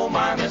 oh,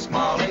 my Miss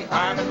Molly,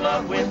 I'm in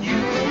love with you.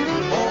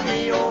 Oh,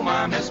 me, oh,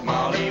 my Miss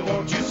Molly,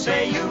 won't you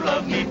say you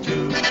love me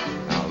too?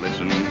 Now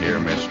listen here,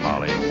 Miss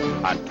Molly,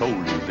 I told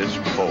you this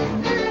before,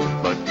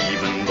 but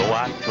even though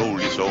I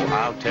told you so,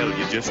 I'll tell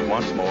you just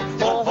once more.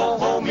 Oh, ho,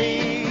 ho,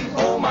 me,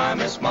 oh, my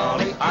Miss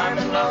Molly, I'm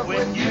in love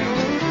with you.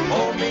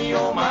 Oh, me,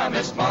 oh, my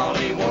Miss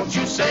Molly, won't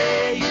you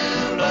say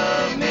you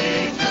love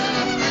me too?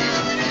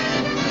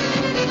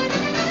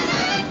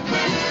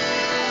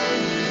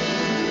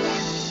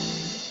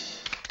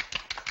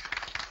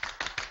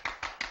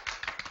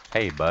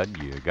 Hey,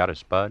 bud, you got a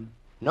spud?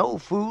 No,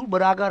 fool,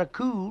 but I got a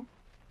cool.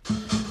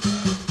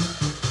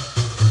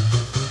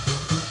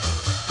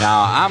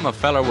 Now, I'm a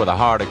feller with a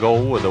heart of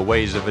gold, with the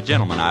ways of a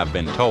gentleman, I've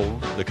been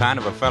told. The kind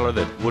of a feller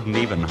that wouldn't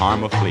even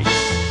harm a flea.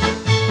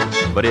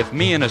 But if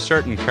me and a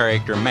certain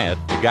character met,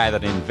 the guy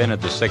that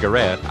invented the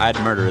cigarette, I'd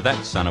murder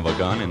that son of a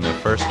gun in the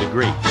first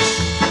degree.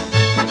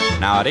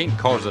 Now, it ain't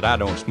 'cause that I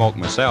don't smoke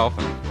myself,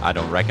 and I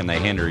don't reckon they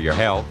hinder your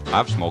health.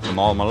 I've smoked them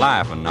all my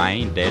life, and I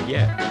ain't dead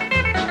yet.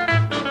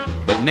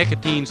 But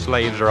nicotine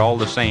slaves are all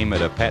the same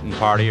at a petting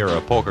party or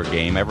a poker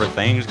game.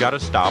 Everything's got to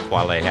stop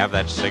while they have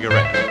that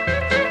cigarette.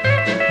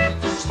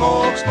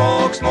 Smoke,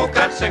 smoke, smoke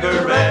that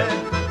cigarette.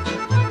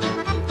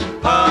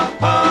 Puff,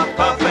 puff,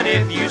 puff, and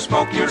if you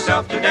smoke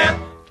yourself to death.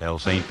 Tell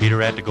St.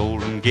 Peter at the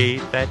Golden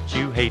Gate that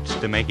you hates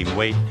to make him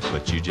wait,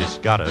 but you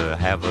just gotta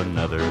have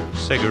another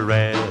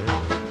cigarette.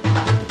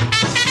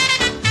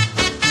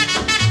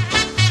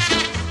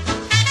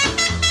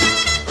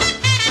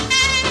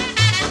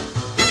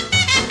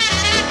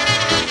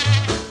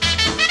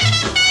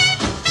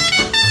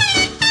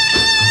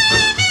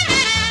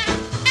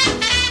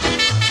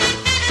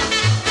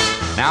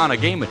 Now, in a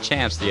game of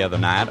chance the other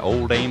night,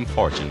 old Dame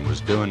Fortune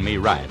was doing me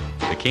right.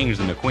 The kings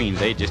and the queens,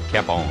 they just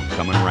kept on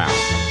coming around.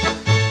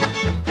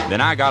 Then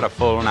I got a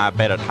full and I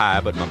bet it high,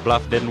 but my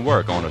bluff didn't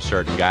work on a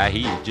certain guy.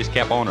 He just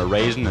kept on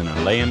a-raising and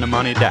a-laying the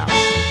money down.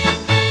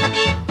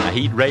 Now,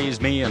 he'd raise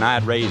me and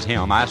I'd raise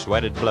him. I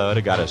sweated blood,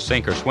 I got to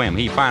sink or swim.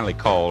 He finally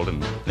called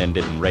and then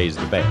didn't raise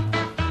the bet.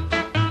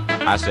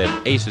 I said,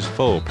 ace is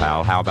full,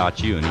 pal, how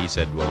about you? And he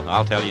said, well,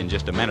 I'll tell you in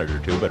just a minute or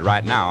two, but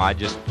right now I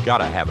just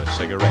gotta have a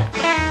cigarette.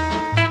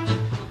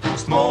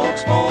 Smoke,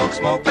 smoke,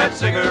 smoke that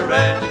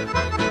cigarette.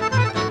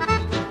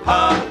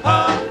 Puff,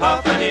 puff,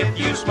 puff, and if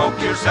you smoke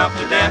yourself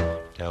to death.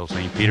 Tell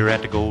St. Peter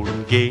at the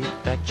Golden Gate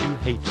that you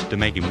hates to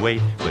make him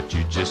wait, but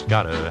you just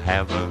gotta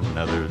have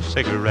another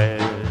cigarette.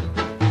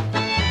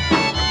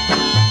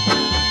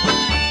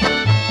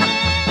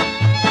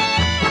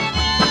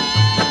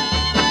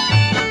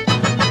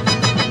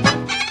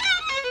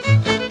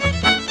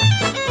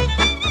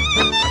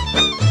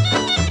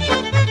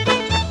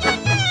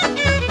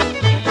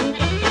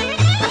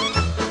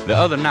 The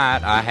other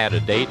night I had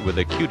a date with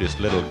the cutest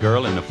little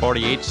girl in the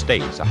 48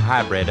 states, a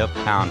hybrid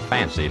uptown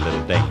fancy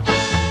little date.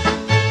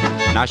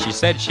 Now she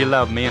said she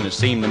loved me and it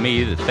seemed to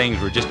me that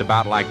things were just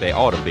about like they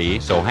ought to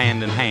be, so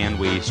hand in hand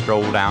we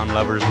strolled down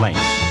Lover's Lane.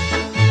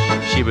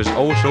 She was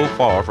oh so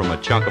far from a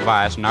chunk of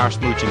ice and our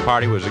smooching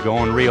party was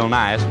going real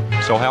nice,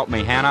 so help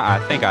me Hannah, I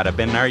think I'd have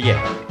been there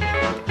yet.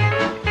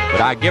 But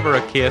I give her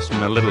a kiss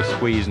and a little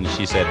squeeze and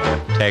she said,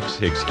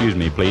 Tex, excuse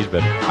me please,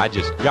 but I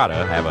just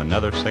gotta have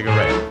another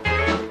cigarette.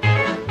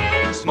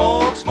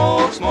 Smoke,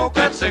 smoke, smoke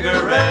that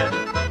cigarette.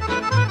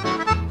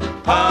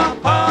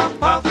 Puff, puff,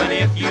 puff, and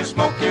if you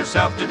smoke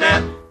yourself to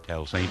death.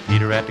 Tell St.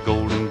 Peter at the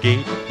Golden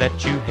Gate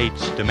that you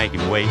hates to make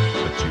him wait,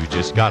 but you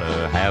just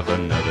gotta have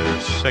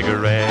another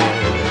cigarette.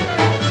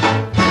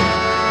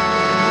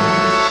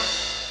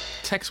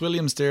 Tex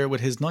Williams there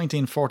with his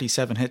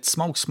 1947 hit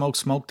Smoke, Smoke,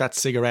 Smoke That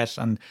Cigarette,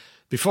 and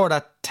before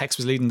that Tex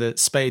was leading the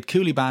Spade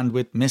Cooley Band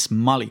with Miss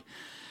Molly.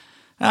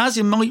 As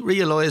you might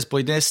realise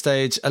by this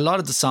stage, a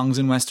lot of the songs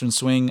in Western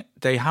Swing,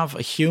 they have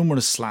a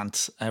humorous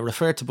slant,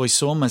 referred to by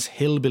some as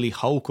hillbilly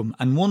hokum,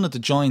 and one of the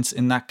joints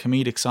in that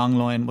comedic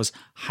songline was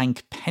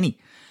Hank Penny.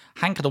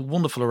 Hank had a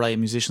wonderful array of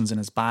musicians in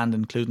his band,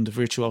 including the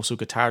virtuoso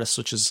guitarists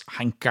such as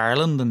Hank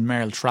Garland and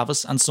Merle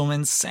Travis, and some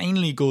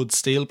insanely good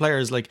steel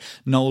players like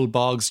Noel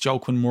Boggs,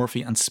 Joaquin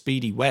Murphy and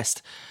Speedy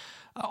West.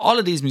 All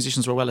of these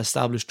musicians were well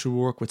established through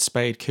work with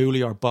Spade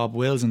Cooley or Bob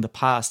Wills in the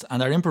past,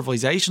 and their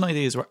improvisation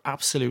ideas were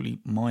absolutely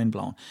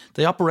mind-blowing.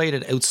 They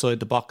operated outside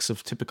the box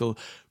of typical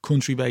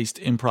country-based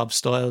improv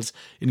styles,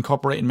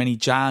 incorporating many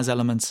jazz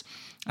elements.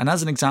 And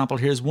as an example,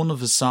 here's one of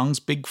his songs,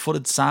 Big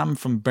Footed Sam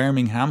from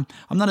Birmingham.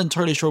 I'm not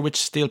entirely sure which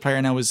steel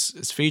player now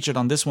is featured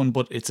on this one,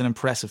 but it's an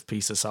impressive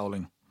piece of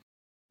souling.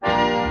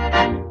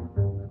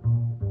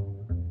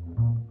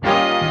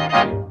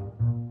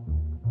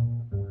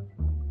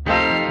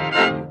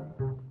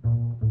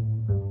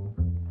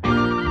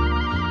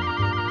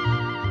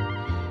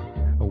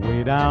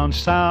 Down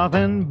south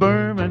in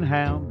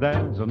Birmingham,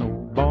 there's an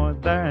old boy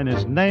there and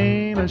his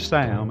name is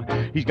Sam.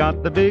 He's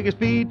got the biggest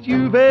feet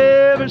you've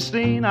ever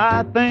seen.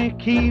 I think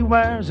he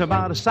wears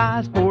about a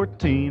size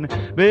 14.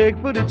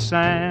 Big-footed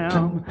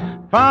Sam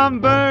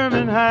from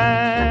Birmingham.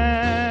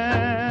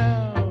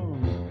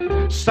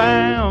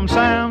 Sam,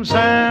 Sam,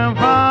 Sam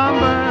from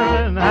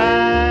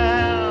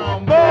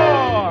Birmingham.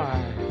 Boy!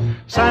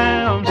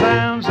 Sam,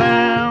 Sam,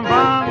 Sam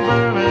from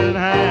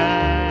Birmingham.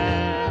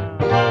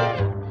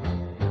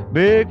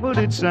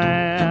 Big-footed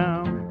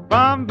Sam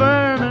from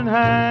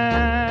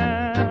Birmingham.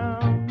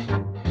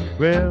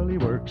 Well, he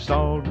works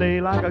all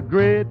day like a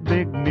great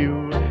big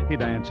mule. He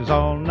dances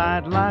all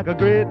night like a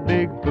great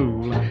big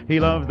fool. He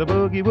loves the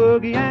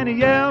boogie-woogie and he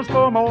yells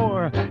for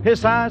more.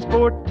 His size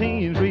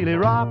 14's really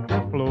rock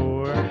the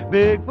floor.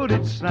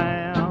 Big-footed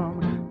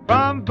Sam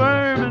from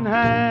Birmingham.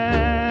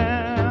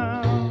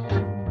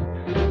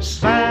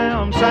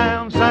 Sam,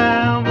 Sam,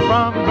 Sam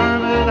from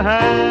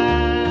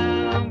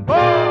Birmingham.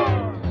 Boy!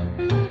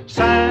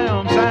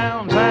 Sam,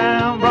 Sam,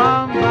 Sam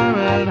from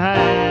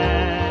Birmingham.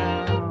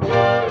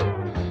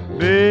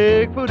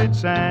 Big-footed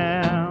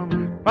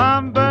Sam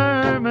from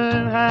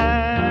Birmingham.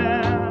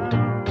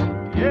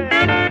 Yeah.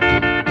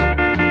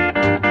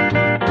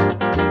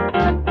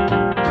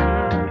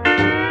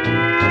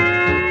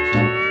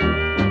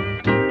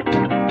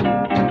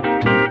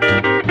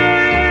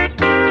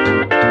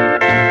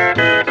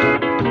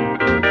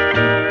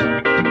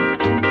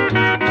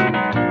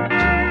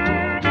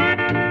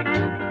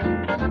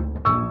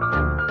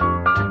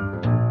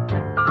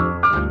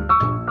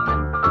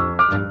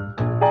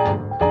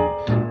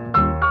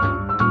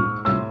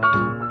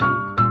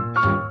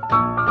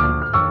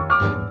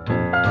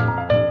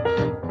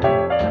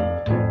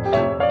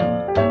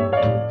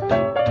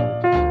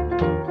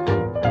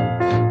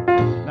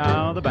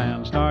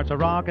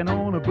 rocking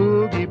on a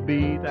boogie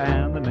beat,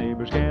 and the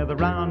neighbors gather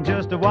round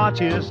just to watch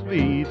his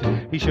feet.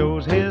 He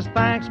shows his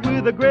thanks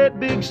with a great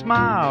big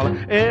smile.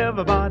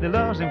 Everybody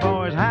loves him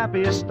for his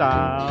happy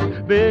style.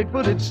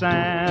 Big-footed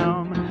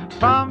Sam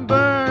from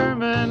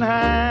Birmingham.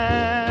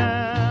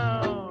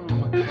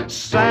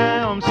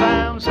 Sam,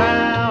 Sam,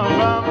 Sam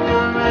from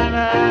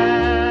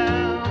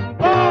Birmingham.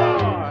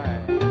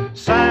 Boy!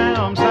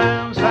 Sam,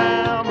 Sam,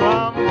 Sam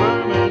from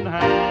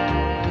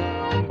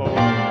Birmingham.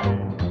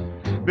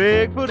 Boy!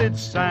 Big-footed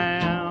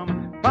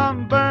Sam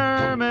from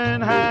Birmingham.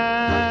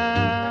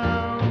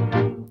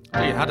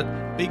 There you had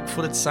it.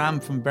 Big-footed Sam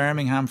from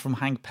Birmingham from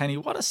Hank Penny.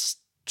 What a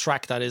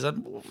track that is,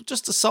 and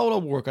just the solo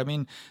work. I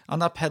mean, on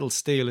that pedal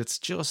steel, it's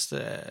just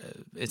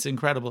it's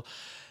incredible.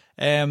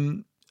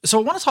 So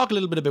I want to talk a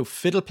little bit about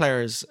fiddle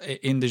players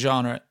in the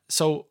genre.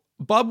 So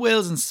Bob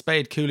Wills and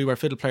Spade Cooley were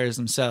fiddle players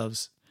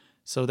themselves.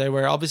 So they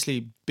were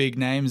obviously big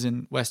names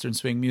in Western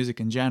swing music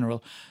in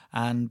general,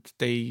 and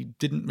they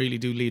didn't really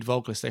do lead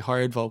vocalists. They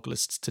hired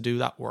vocalists to do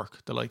that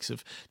work, the likes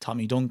of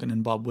Tommy Duncan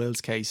in Bob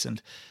Wills' case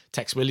and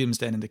Tex Williams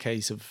then in the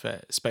case of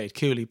Spade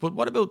Cooley. But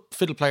what about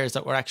fiddle players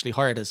that were actually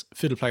hired as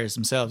fiddle players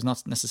themselves,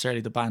 not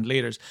necessarily the band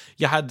leaders?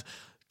 You had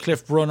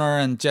Cliff Brunner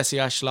and Jesse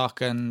Ashlock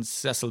and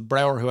Cecil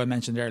Brower, who I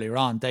mentioned earlier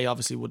on. They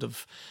obviously would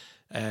have,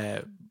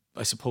 I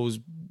suppose,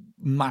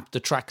 mapped the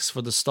tracks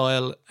for the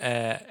style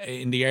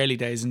in the early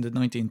days in the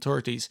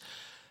 1930s.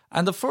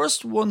 And the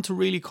first one to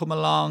really come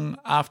along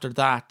after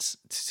that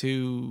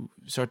to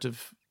sort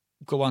of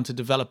go on to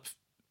develop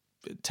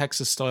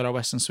Texas style or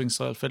Western swing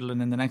style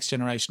fiddling in the next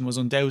generation was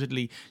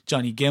undoubtedly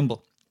Johnny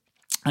Gimble.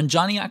 And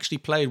Johnny actually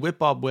played with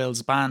Bob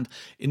Wills' band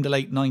in the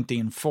late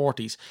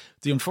 1940s.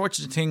 The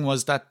unfortunate thing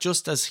was that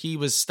just as he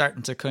was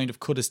starting to kind of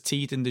cut his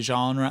teeth in the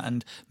genre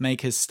and make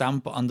his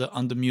stamp on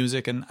the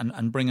music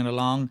and bring it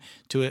along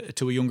to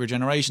a younger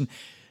generation,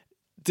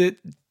 the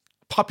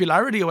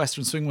popularity of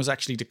Western swing was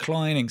actually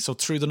declining. So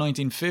through the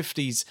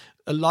 1950s,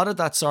 a lot of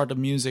that sort of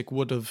music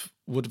would have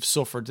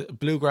suffered.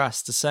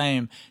 Bluegrass the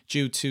same,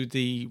 due to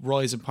the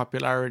rise in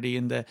popularity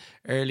in the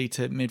early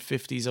to mid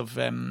 50s of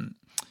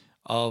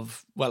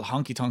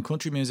honky-tonk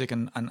country music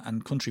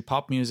and country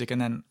pop music,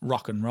 and then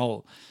rock and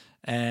roll.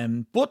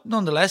 But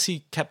nonetheless,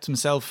 he kept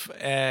himself,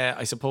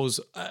 I suppose,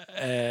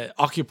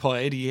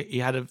 occupied. He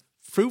had a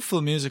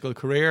fruitful musical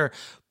career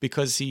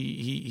because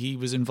he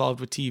was involved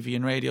with TV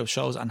and radio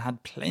shows and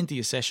had plenty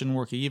of session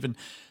work. He even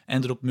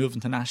ended up moving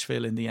to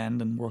Nashville in the end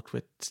and worked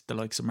with the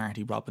likes of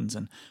Marty Robbins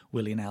and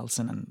Willie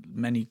Nelson and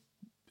many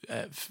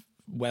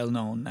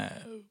well-known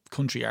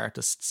country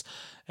artists,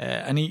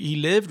 and he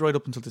lived right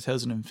up until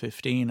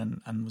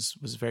 2015 and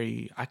was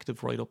very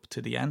active right up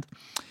to the end.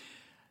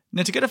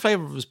 Now, to get a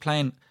flavour of his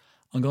playing,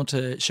 I'm going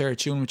to share a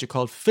tune which he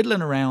called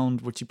Fiddling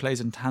Around, which he plays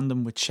in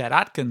tandem with Chet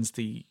Atkins,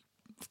 the,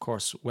 of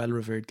course,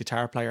 well-revered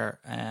guitar player.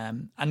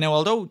 And now,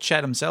 although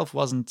Chet himself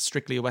wasn't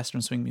strictly a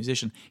Western swing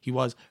musician, he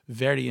was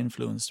very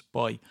influenced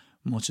by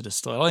much of the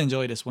style. I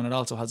enjoy this one. It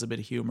also has a bit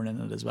of humour in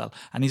it as well.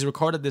 And he's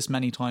recorded this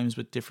many times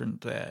with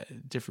different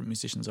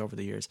musicians over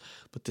the years.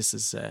 But this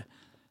is a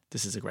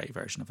great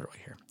version of it right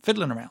here.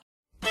 Fiddling Around.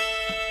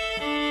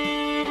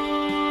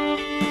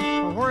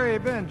 Well, where you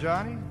been,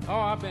 Johnny?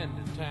 Oh, I've been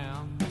to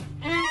town.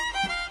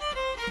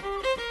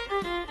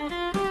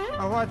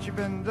 Oh, what you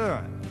been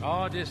doing?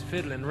 Oh, just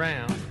fiddling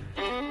around.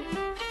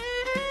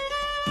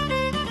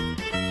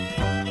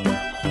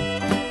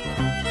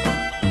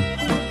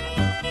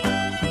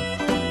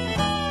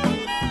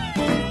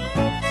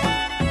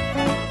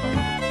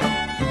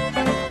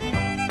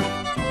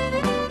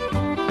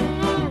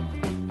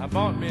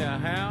 Bought me a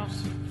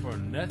house for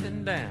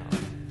nothing down.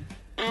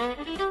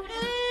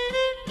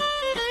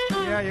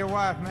 Yeah, your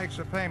wife makes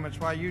the payments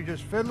while you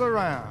just fiddle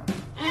around.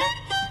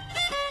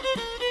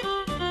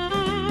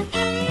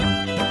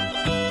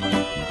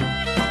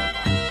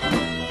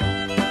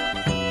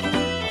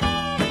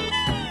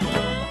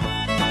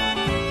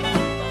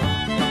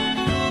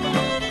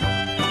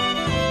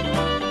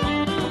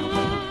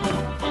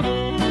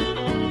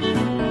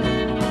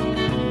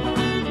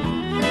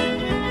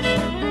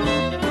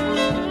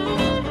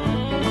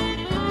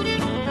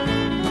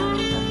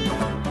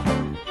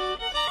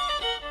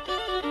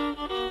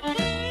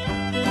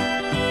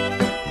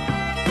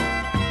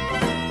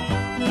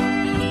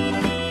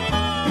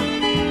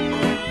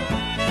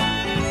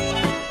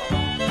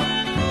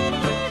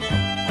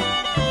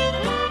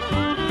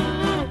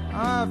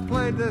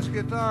 This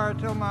guitar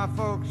till my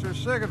folks are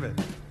sick of it.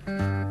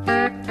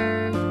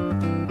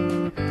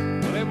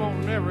 They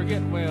won't never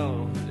get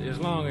well as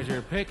long as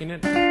you're picking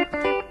it. You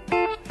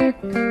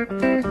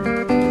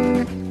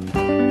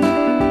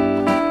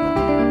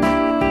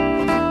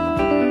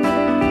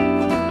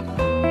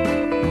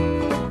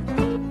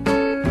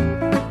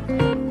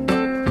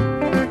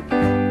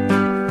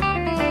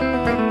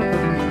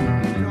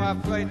know,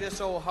 I've played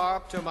this old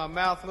harp till my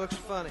mouth looks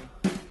funny.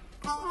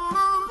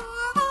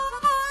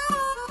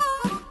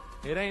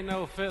 It ain't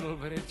no fiddle,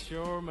 but it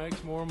sure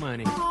makes more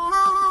money.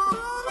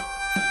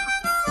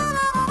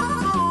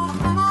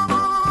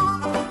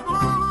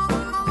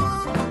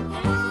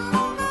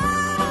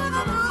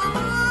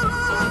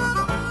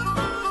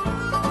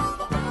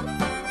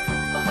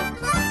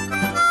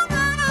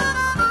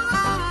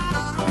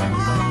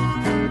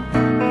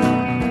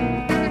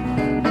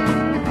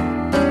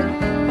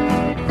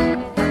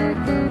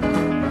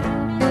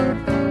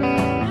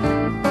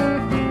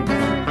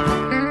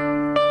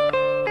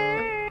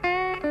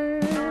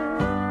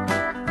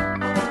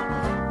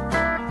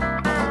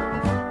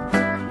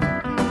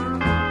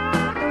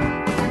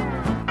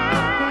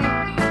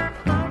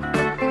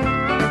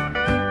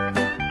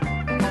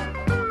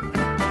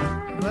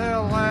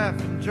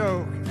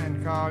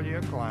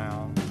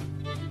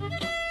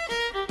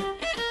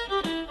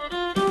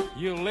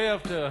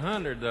 to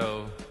 100,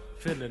 though,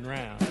 fiddling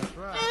around. That's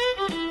right.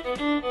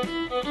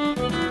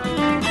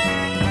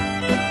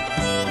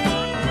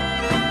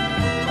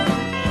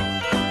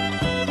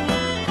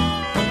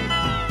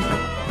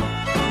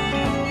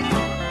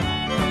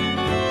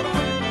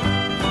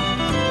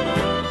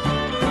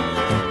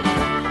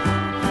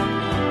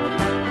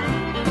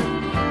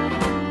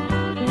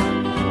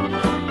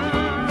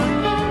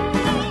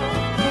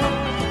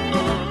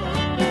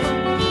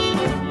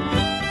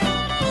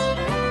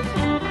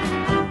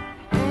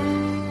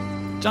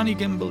 Johnny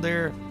Gimble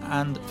there,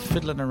 and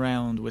Fiddling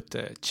Around with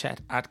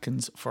Chet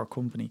Atkins for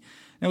company.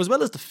 Now, as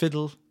well as the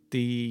fiddle,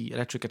 the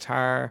electric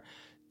guitar,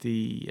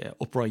 the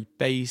upright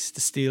bass, the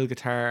steel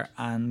guitar,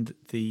 and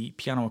the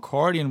piano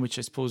accordion, which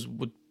I suppose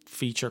would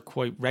feature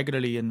quite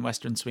regularly in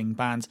Western swing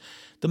bands,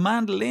 the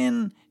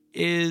mandolin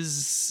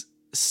is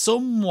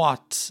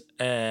somewhat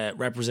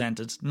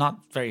represented, not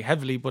very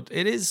heavily, but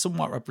it is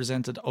somewhat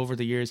represented over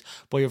the years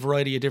by a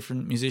variety of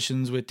different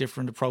musicians with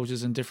different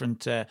approaches and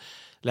different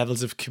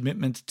levels of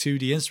commitment to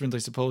the instrument, I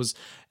suppose.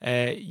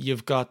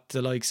 You've got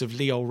the likes of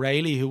Leo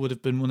Rayleigh, who would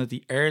have been one of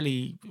the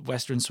early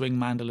Western swing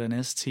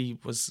mandolinists. He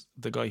was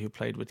the guy who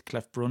played with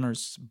Clef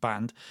Brunner's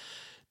band.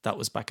 That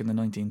was back in the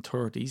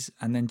 1930s.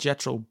 And then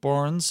Jethro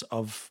Burns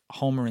of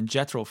Homer and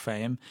Jethro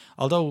fame,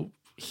 although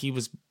he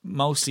was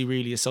mostly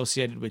really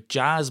associated with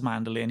jazz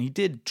mandolin, he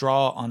did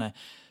draw on a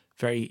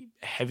very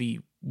heavy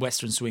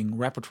Western swing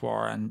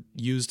repertoire and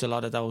used a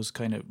lot of those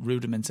kind of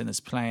rudiments in his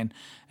playing,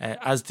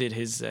 as did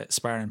his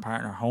sparring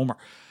partner Homer.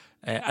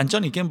 And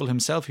Johnny Gimble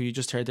himself, who you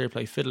just heard there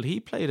play fiddle, he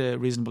played a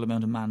reasonable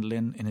amount of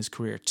mandolin in his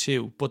career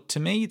too. But to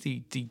me,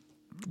 the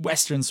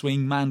Western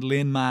swing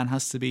mandolin man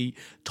has to be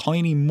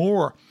Tiny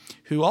Moore,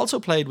 who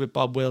also played with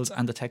Bob Wills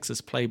and the Texas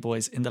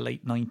Playboys in the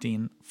late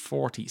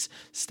 1940s,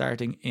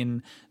 starting in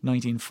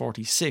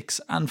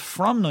 1946. And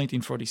from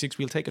 1946,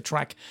 we'll take a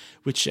track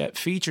which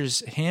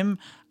features him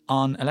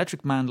on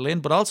electric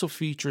mandolin, but also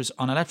features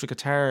on electric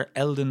guitar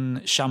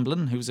Eldon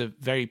Shamblin, who's a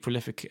very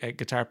prolific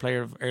guitar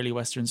player of early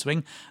Western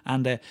swing,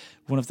 and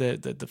one of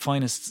the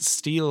finest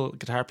steel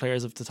guitar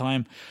players of the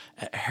time,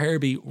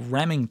 Herbie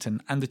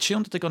Remington. And the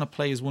tune that they're going to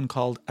play is one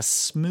called A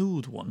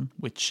Smooth One,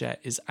 which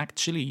is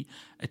actually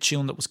a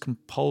tune that was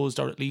composed,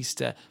 or at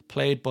least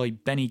played, by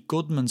Benny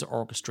Goodman's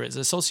orchestra. It's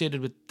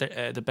associated with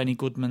the Benny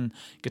Goodman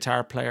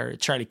guitar player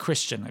Charlie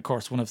Christian, of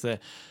course, one of the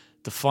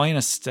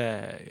finest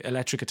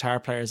electric guitar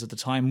players at the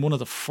time, one of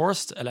the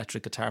first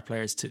electric guitar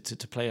players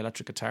to play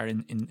electric guitar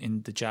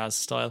in the jazz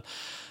style.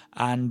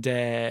 And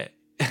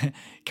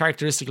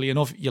characteristically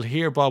enough, you'll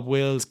hear Bob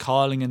Wills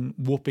calling and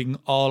whooping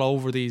all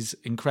over these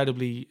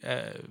incredibly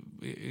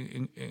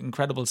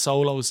incredible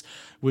solos,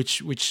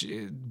 which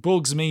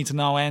bugs me to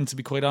no end, to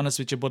be quite honest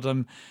with you, but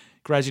I'm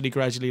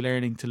gradually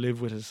learning to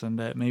live with it,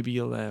 and maybe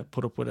you'll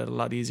put up with it a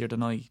lot easier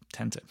than I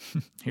tend to.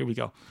 Here we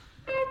go.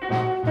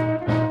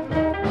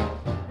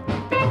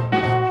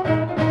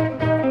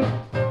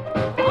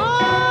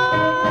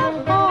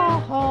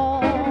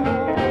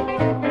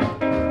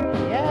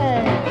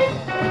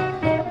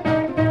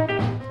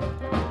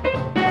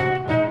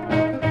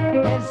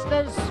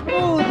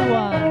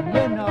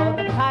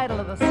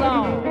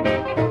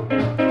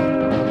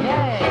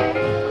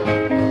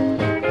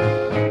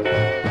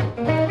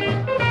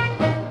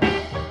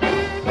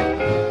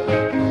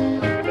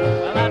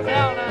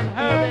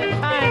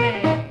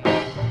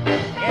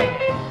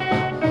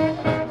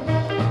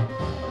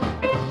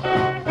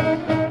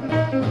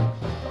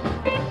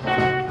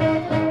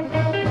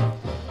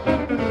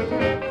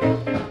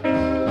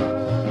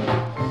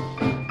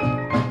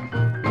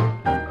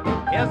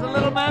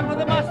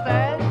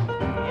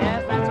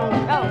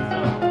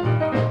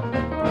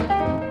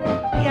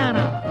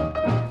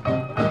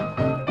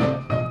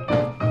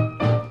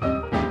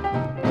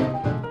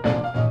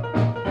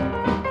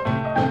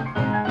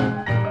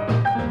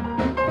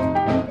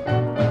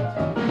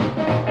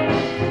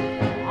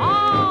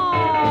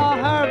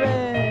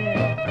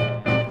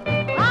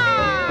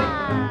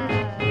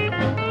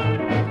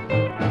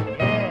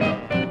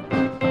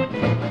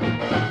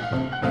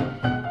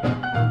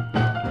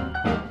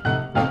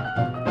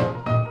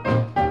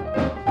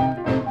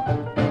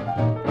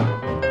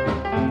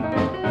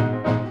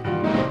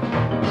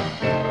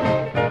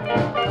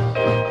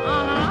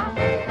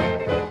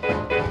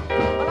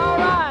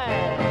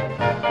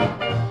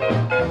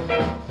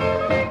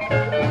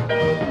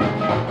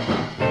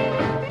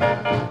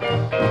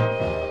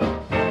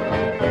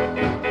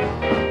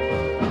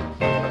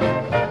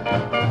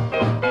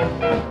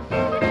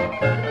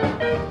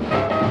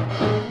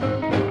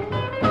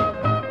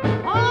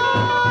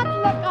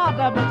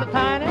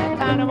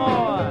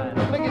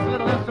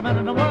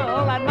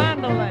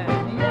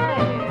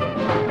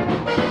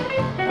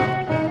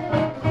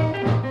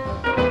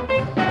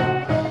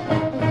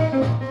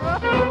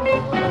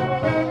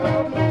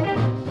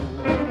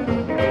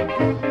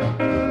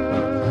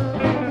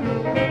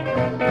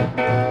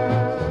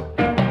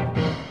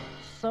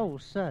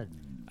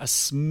 A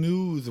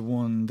smooth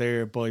one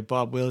there by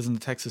Bob Wills and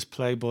the Texas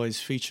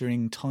Playboys,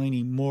 featuring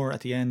Tiny Moore at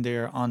the end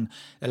there on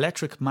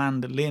electric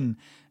mandolin.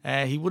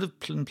 He would have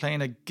been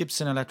playing a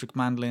Gibson electric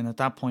mandolin at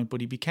that point,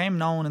 but he became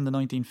known in the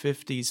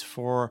 1950s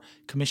for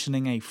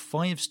commissioning a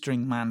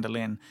 5-string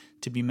mandolin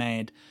to be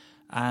made,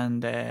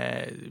 and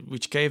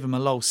which gave him a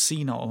low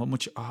C note,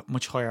 a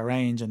much higher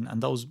range, and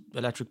those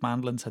electric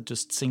mandolins had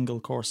just single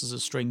courses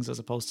of strings as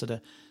opposed to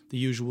the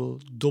usual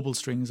double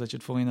strings that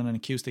you'd find on an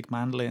acoustic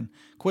mandolin.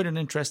 Quite an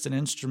interesting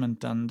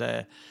instrument,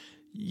 and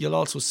you'll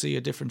also see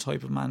a different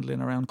type of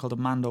mandolin around called a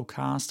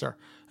Mandocaster,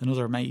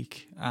 another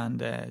make, and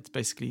it's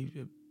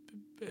basically,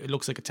 it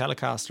looks like a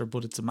Telecaster,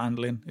 but it's a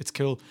mandolin. It's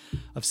cool.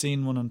 I've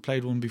seen one and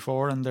played one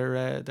before, and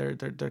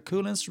they're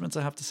cool instruments,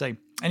 I have to say.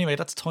 Anyway,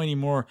 that's Tiny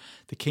Moore,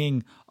 the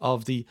king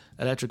of the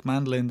electric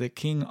mandolin, the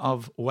king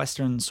of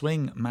Western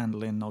swing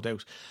mandolin, no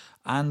doubt.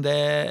 And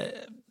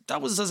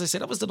that was, as I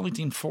said, that was the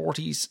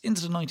 1940s.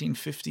 Into the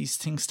 1950s,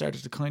 things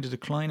started to kind of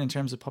decline in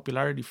terms of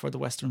popularity for the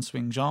Western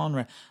swing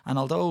genre. And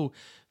although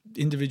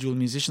individual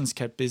musicians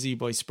kept busy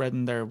by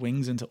spreading their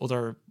wings into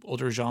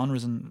other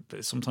genres and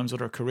sometimes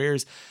other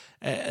careers,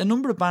 a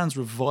number of bands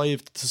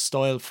revived the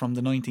style from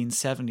the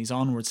 1970s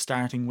onwards,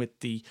 starting with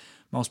the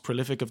most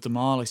prolific of them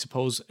all, I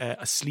suppose,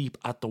 Asleep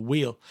at the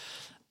Wheel.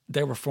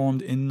 They were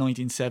formed in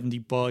 1970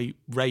 by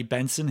Ray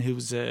Benson, who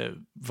was a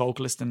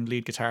vocalist and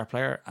lead guitar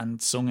player and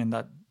sung in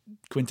that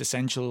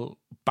quintessential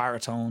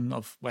baritone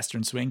of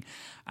Western swing.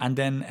 And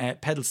then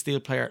pedal steel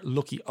player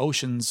Lucky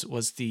Oceans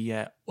was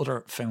the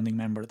other founding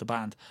member of the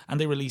band. And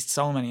they released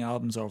so many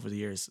albums over the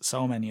years,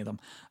 so many of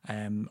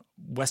them.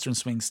 Western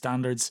swing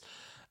standards,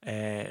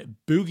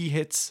 boogie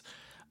hits,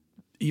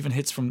 even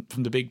hits from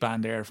the big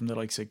band there, from the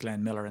likes of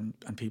Glenn Miller and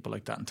people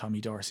like that, and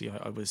Tommy Dorsey.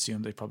 I would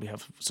assume they probably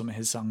have some of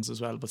his songs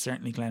as well, but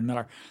certainly Glenn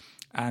Miller.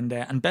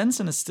 And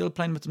Benson is still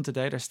playing with them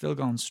today. They're still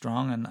going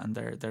strong, and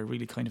they're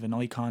really kind of an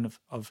icon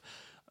of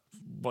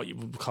what you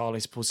would call, I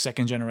suppose,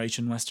 second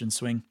generation Western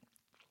swing.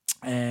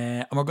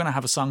 And we're going to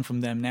have a song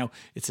from them now.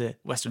 It's a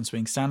Western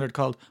swing standard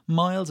called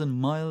Miles and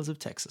Miles of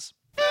Texas.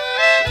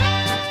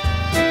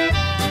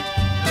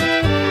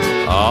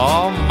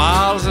 Oh,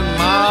 miles and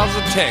miles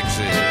of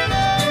Texas.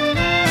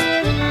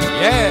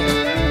 Yeah.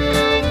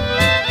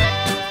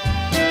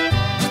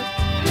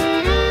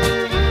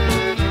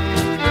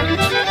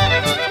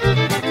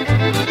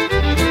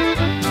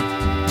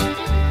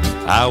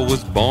 I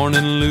was born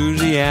in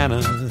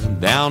Louisiana,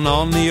 down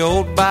on the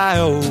old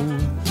bayou,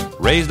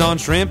 raised on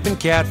shrimp and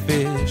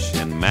catfish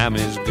and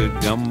Mammy's good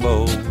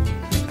gumbo.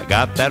 I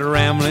got that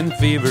rambling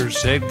fever,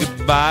 said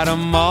goodbye to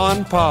Ma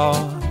and Pa,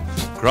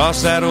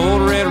 crossed that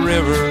old Red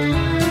River,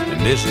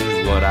 and this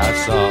is what I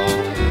saw.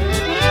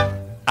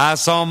 I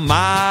saw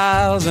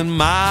miles and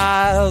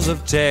miles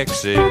of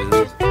Texas,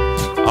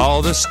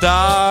 all the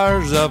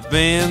stars up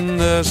in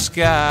the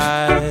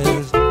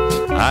skies.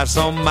 I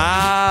saw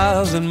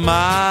miles and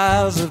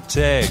miles of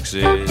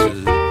Texas,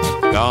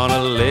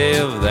 gonna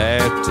live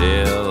there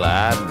till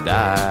I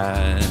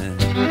die.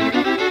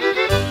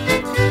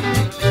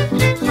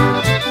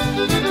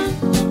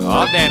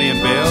 Oh, Danny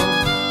and Bill.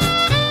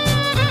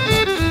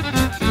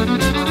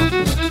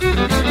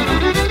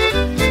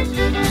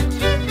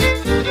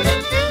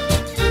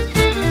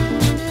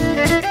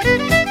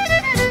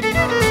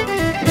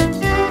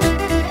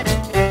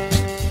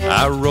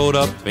 I rode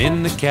up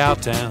in the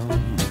Cowtown,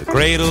 the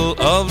cradle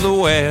of the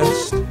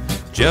West.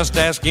 Just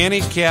ask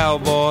any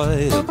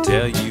cowboy, he'll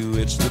tell you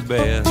it's the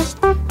best.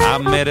 I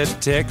met a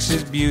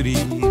Texas beauty,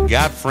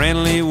 got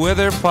friendly with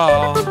her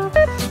pa.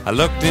 I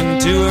looked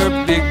into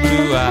her big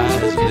blue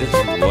eyes, and this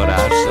is what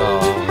I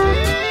saw.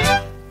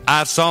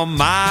 I saw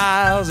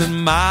miles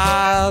and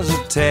miles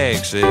of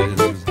Texas,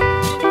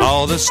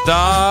 all the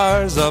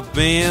stars up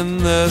in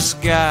the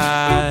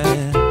sky.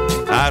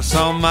 I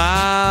saw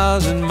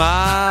miles and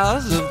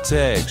miles of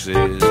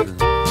Texas,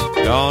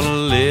 gonna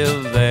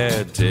live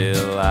there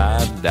till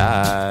I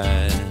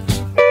die.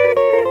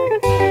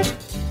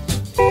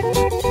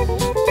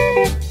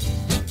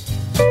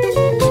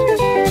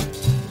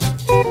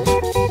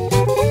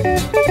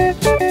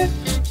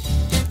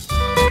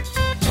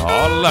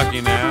 Oh,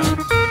 lucky now.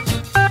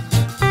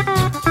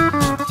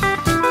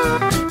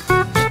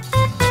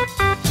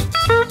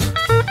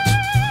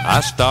 I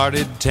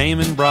started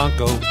taming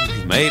broncos,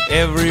 made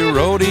every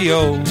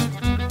rodeo,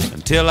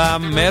 until I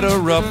met a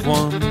rough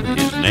one,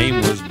 his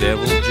name was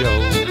Devil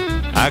Joe.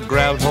 I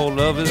grabbed hold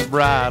of his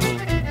bridle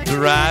to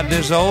ride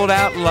this old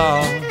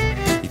outlaw.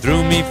 He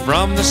threw me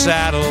from the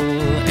saddle,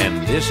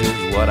 and this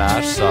is what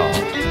I saw.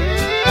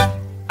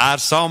 I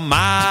saw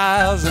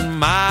miles and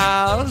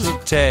miles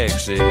of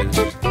Texas,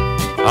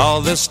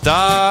 all the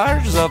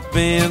stars up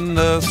in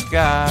the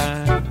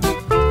sky.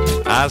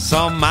 I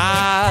saw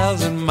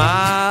miles and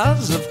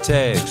miles of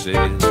Texas,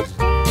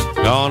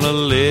 gonna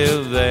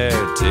live there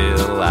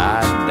till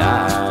I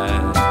die.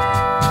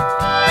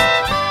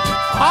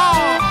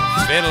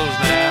 Oh, fiddles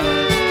now.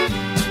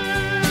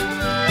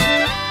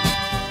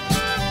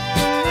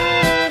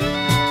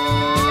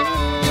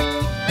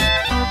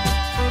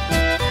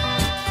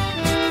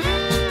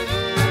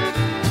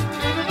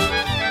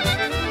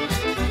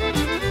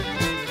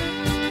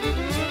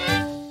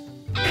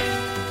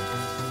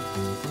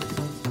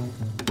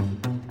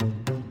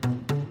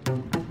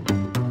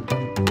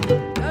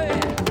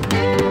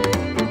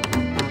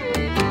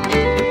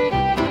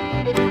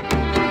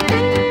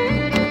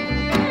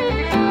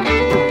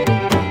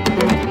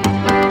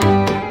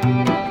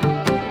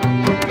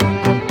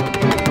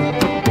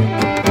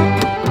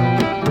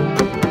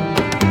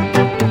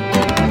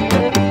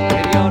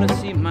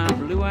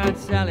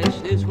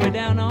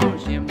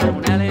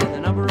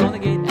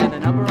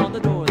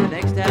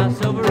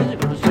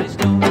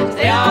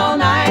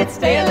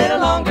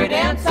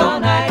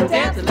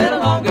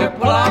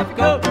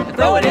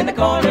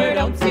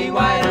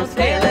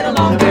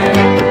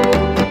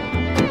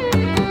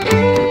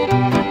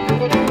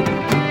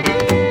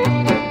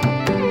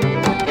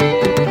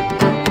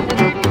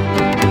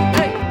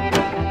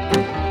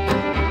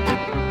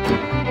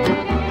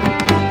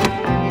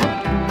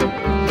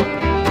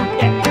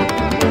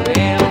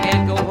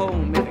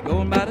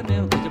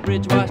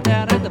 washed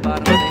out at the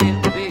bottom of the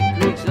hill. Big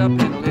creeks up and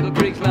the little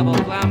creeks level.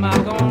 Climb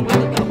my corn with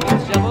a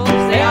double shovel.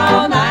 Stay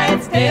all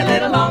night, stay a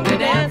little longer,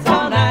 dance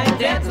all night,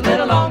 dance a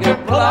little longer.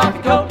 Pull off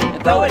your coat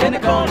and throw it in the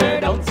corner.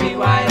 Don't see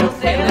why it'll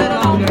stay a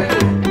little longer.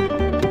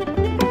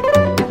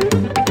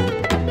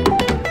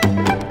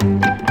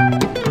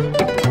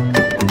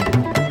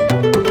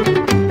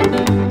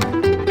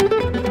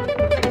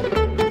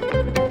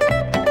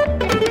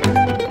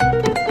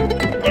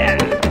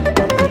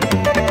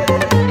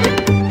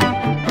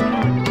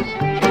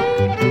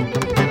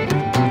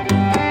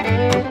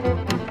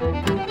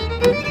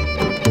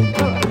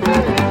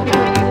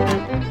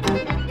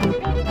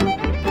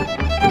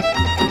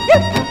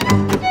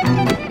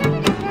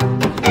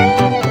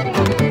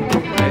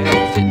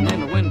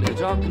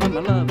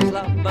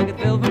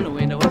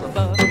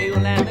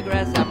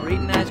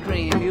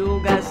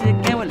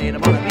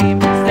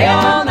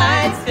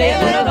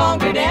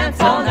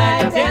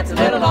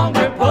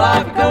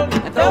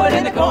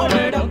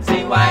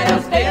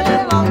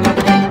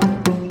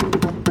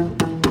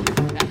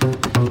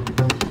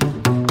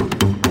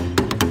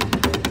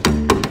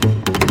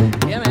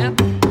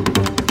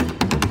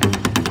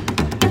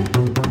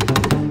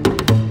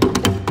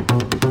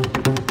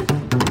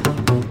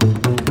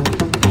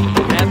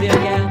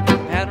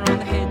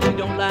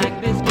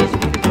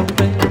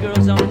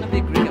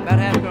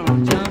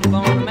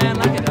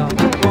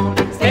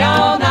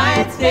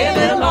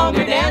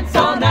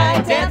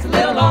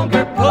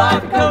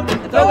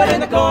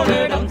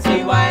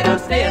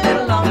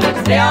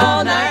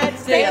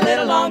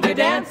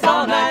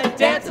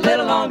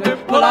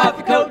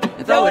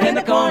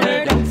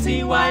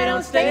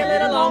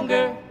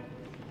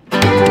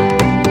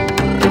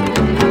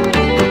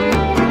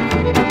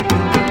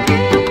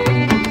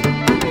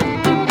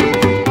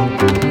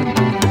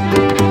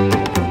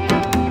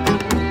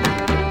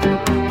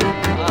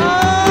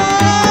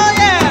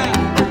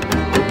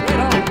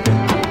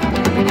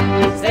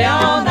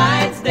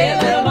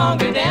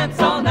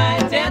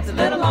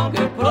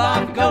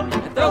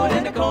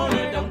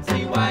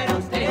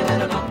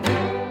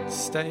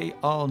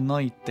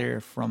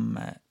 From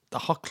the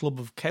Hot Club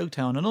of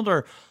Cowtown,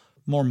 another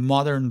more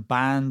modern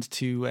band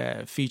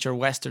to feature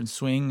Western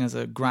swing as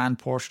a grand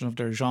portion of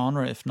their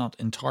genre, if not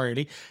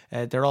entirely.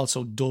 They're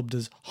also dubbed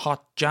as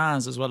hot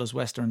jazz as well as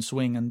Western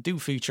swing, and do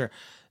feature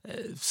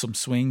some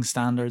swing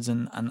standards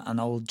and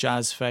old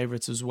jazz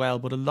favourites as well.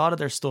 But a lot of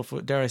their stuff,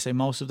 dare I say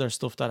most of their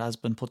stuff that has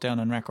been put down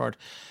on record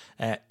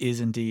is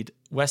indeed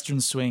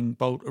Western swing,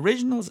 both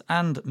originals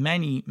and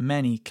many,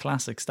 many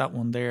classics. That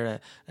one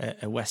there,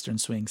 a Western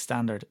swing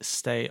standard,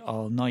 Stay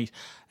All Night.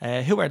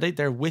 Who are they?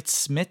 They're Whit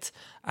Smith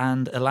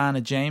and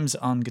Alana James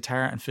on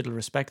guitar and fiddle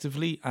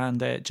respectively, and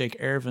Jake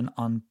Irvin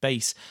on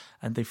bass.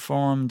 And they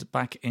formed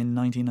back in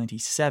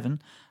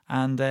 1997.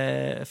 And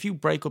a few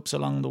breakups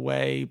along the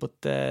way,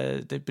 but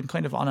they've been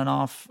kind of on and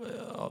off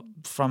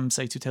from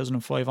say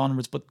 2005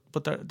 onwards. But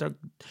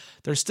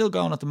they're still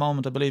going at the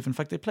moment, I believe. In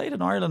fact, they played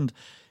in Ireland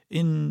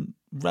in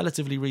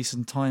relatively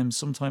recent times,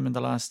 sometime in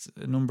the last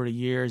number of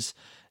years.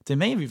 They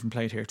may have even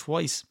played here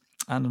twice.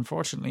 And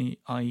unfortunately,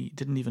 I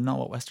didn't even know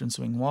what Western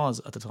swing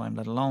was at the time,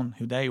 let alone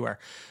who they were.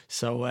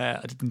 So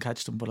I didn't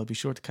catch them, but I'll be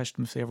sure to catch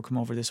them if they ever come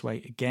over this way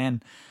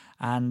again.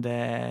 And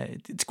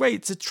it's great.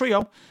 It's a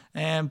trio,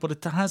 but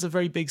it has a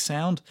very big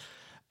sound.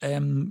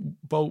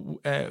 Both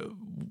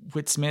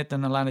Whit Smith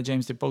and Alana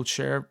James, they both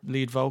share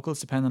lead vocals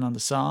depending on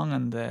the song,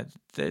 and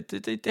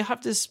they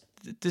have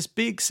this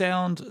big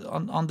sound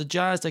on the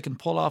jazz. They can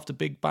pull off the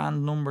big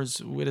band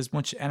numbers with as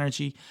much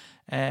energy,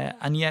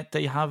 and yet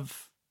they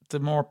have the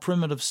more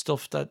primitive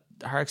stuff that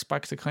harks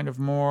back to kind of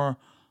more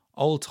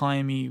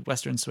old-timey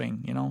Western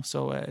swing, you know.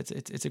 So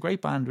it's a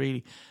great band,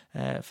 really.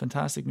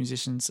 Fantastic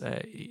musicians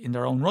in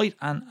their own right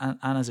and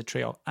as a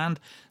trio. And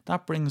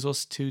that brings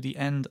us to the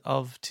end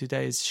of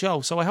today's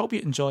show. So I hope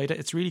you enjoyed it.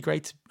 It's really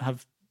great to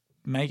have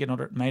made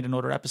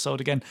another episode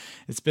again.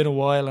 It's been a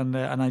while, and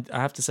I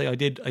have to say I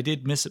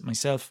did miss it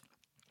myself.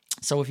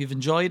 So if you've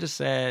enjoyed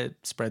it,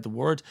 spread the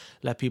word.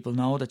 Let people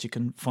know that you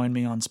can find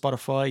me on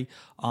Spotify,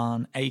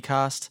 on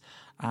Acast,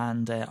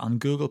 and on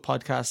Google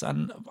Podcasts,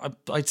 and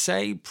I'd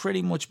say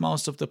pretty much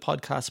most of the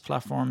podcast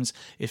platforms.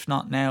 If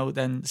not now,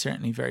 then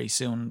certainly very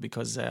soon,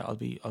 because I'll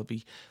be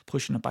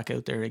pushing it back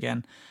out there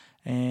again.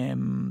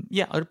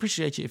 I'd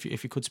appreciate you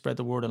if you could spread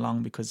the word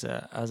along, because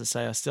as I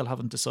say, I still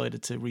haven't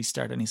decided to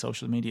restart any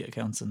social media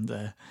accounts,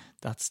 and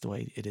that's the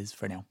way it is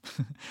for now.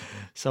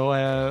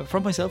 So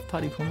from myself,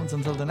 Paddy Cummins,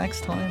 until the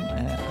next time,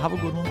 have a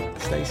good one,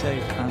 stay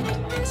safe,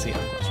 and see you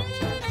at the Crossroads.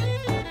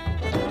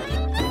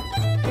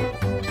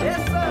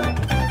 Yes, sir.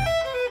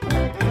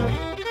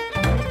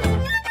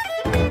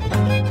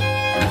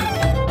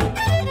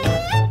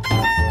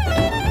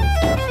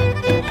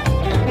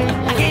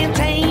 I can't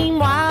tame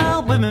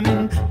wild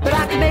women, but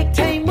I can make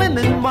tame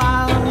women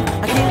wild.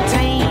 I can't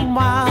tame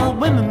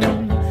wild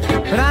women,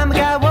 but I'm the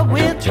guy what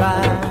will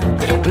try.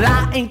 But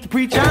I ain't the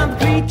preacher, I'm the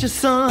preacher's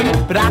son.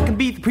 But I can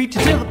beat the preacher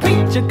till the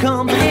preacher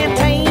comes. I can't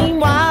tame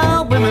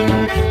wild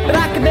women, but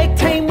I can make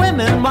tame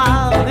women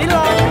wild. They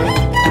love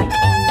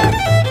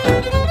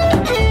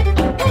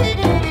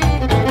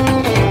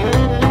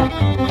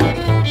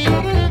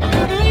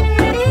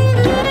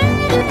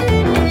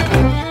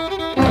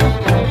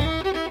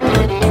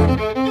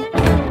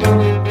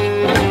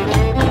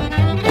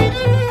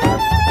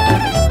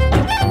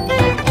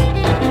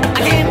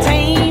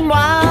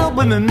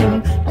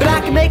women, but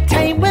I can make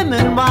tame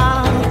women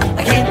wild.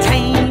 I can't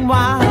tame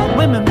wild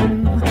women,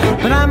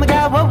 but I'm a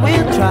guy what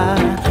will try.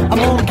 I'm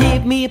gonna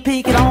give me a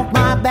peek off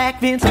my back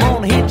fence. I'm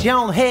gonna hit you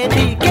on the head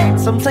till you get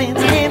some sense.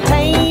 I can't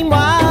tame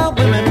wild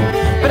women,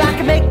 but I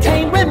can make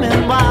tame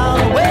women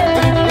wild. Well,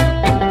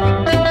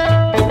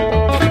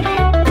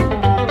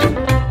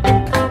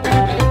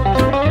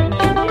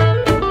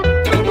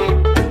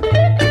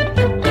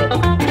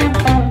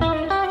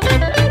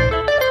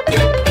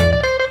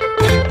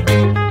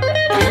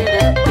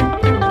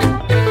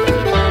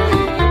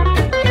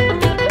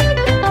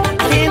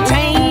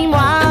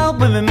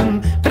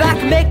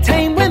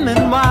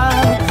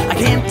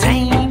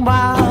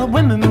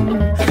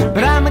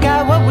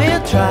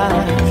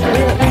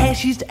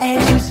 ashes to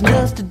ashes,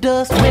 dust to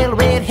dust. Well, a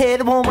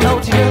red-headed woman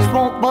knows she just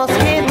won't bust.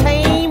 Can't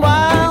tame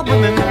wild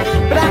women,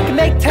 but I can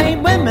make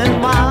tame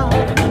women wild.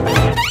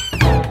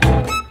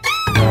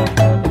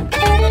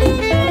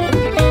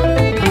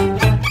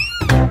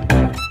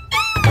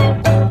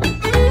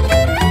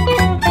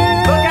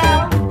 Look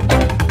out!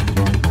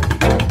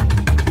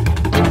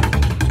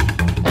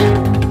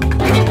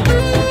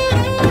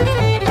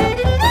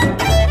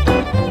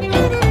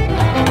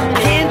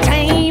 I can't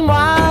tame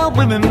wild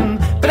women,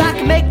 but I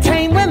can make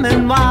tame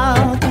women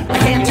wild. I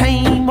can't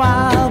tame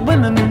wild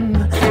women,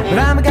 but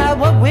I'm a guy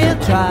what will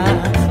try.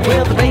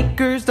 Well, the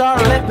baker's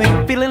daughter left me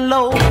feeling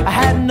low. I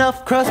had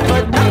enough crust,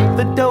 but not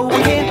the dough.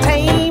 I can't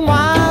tame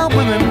wild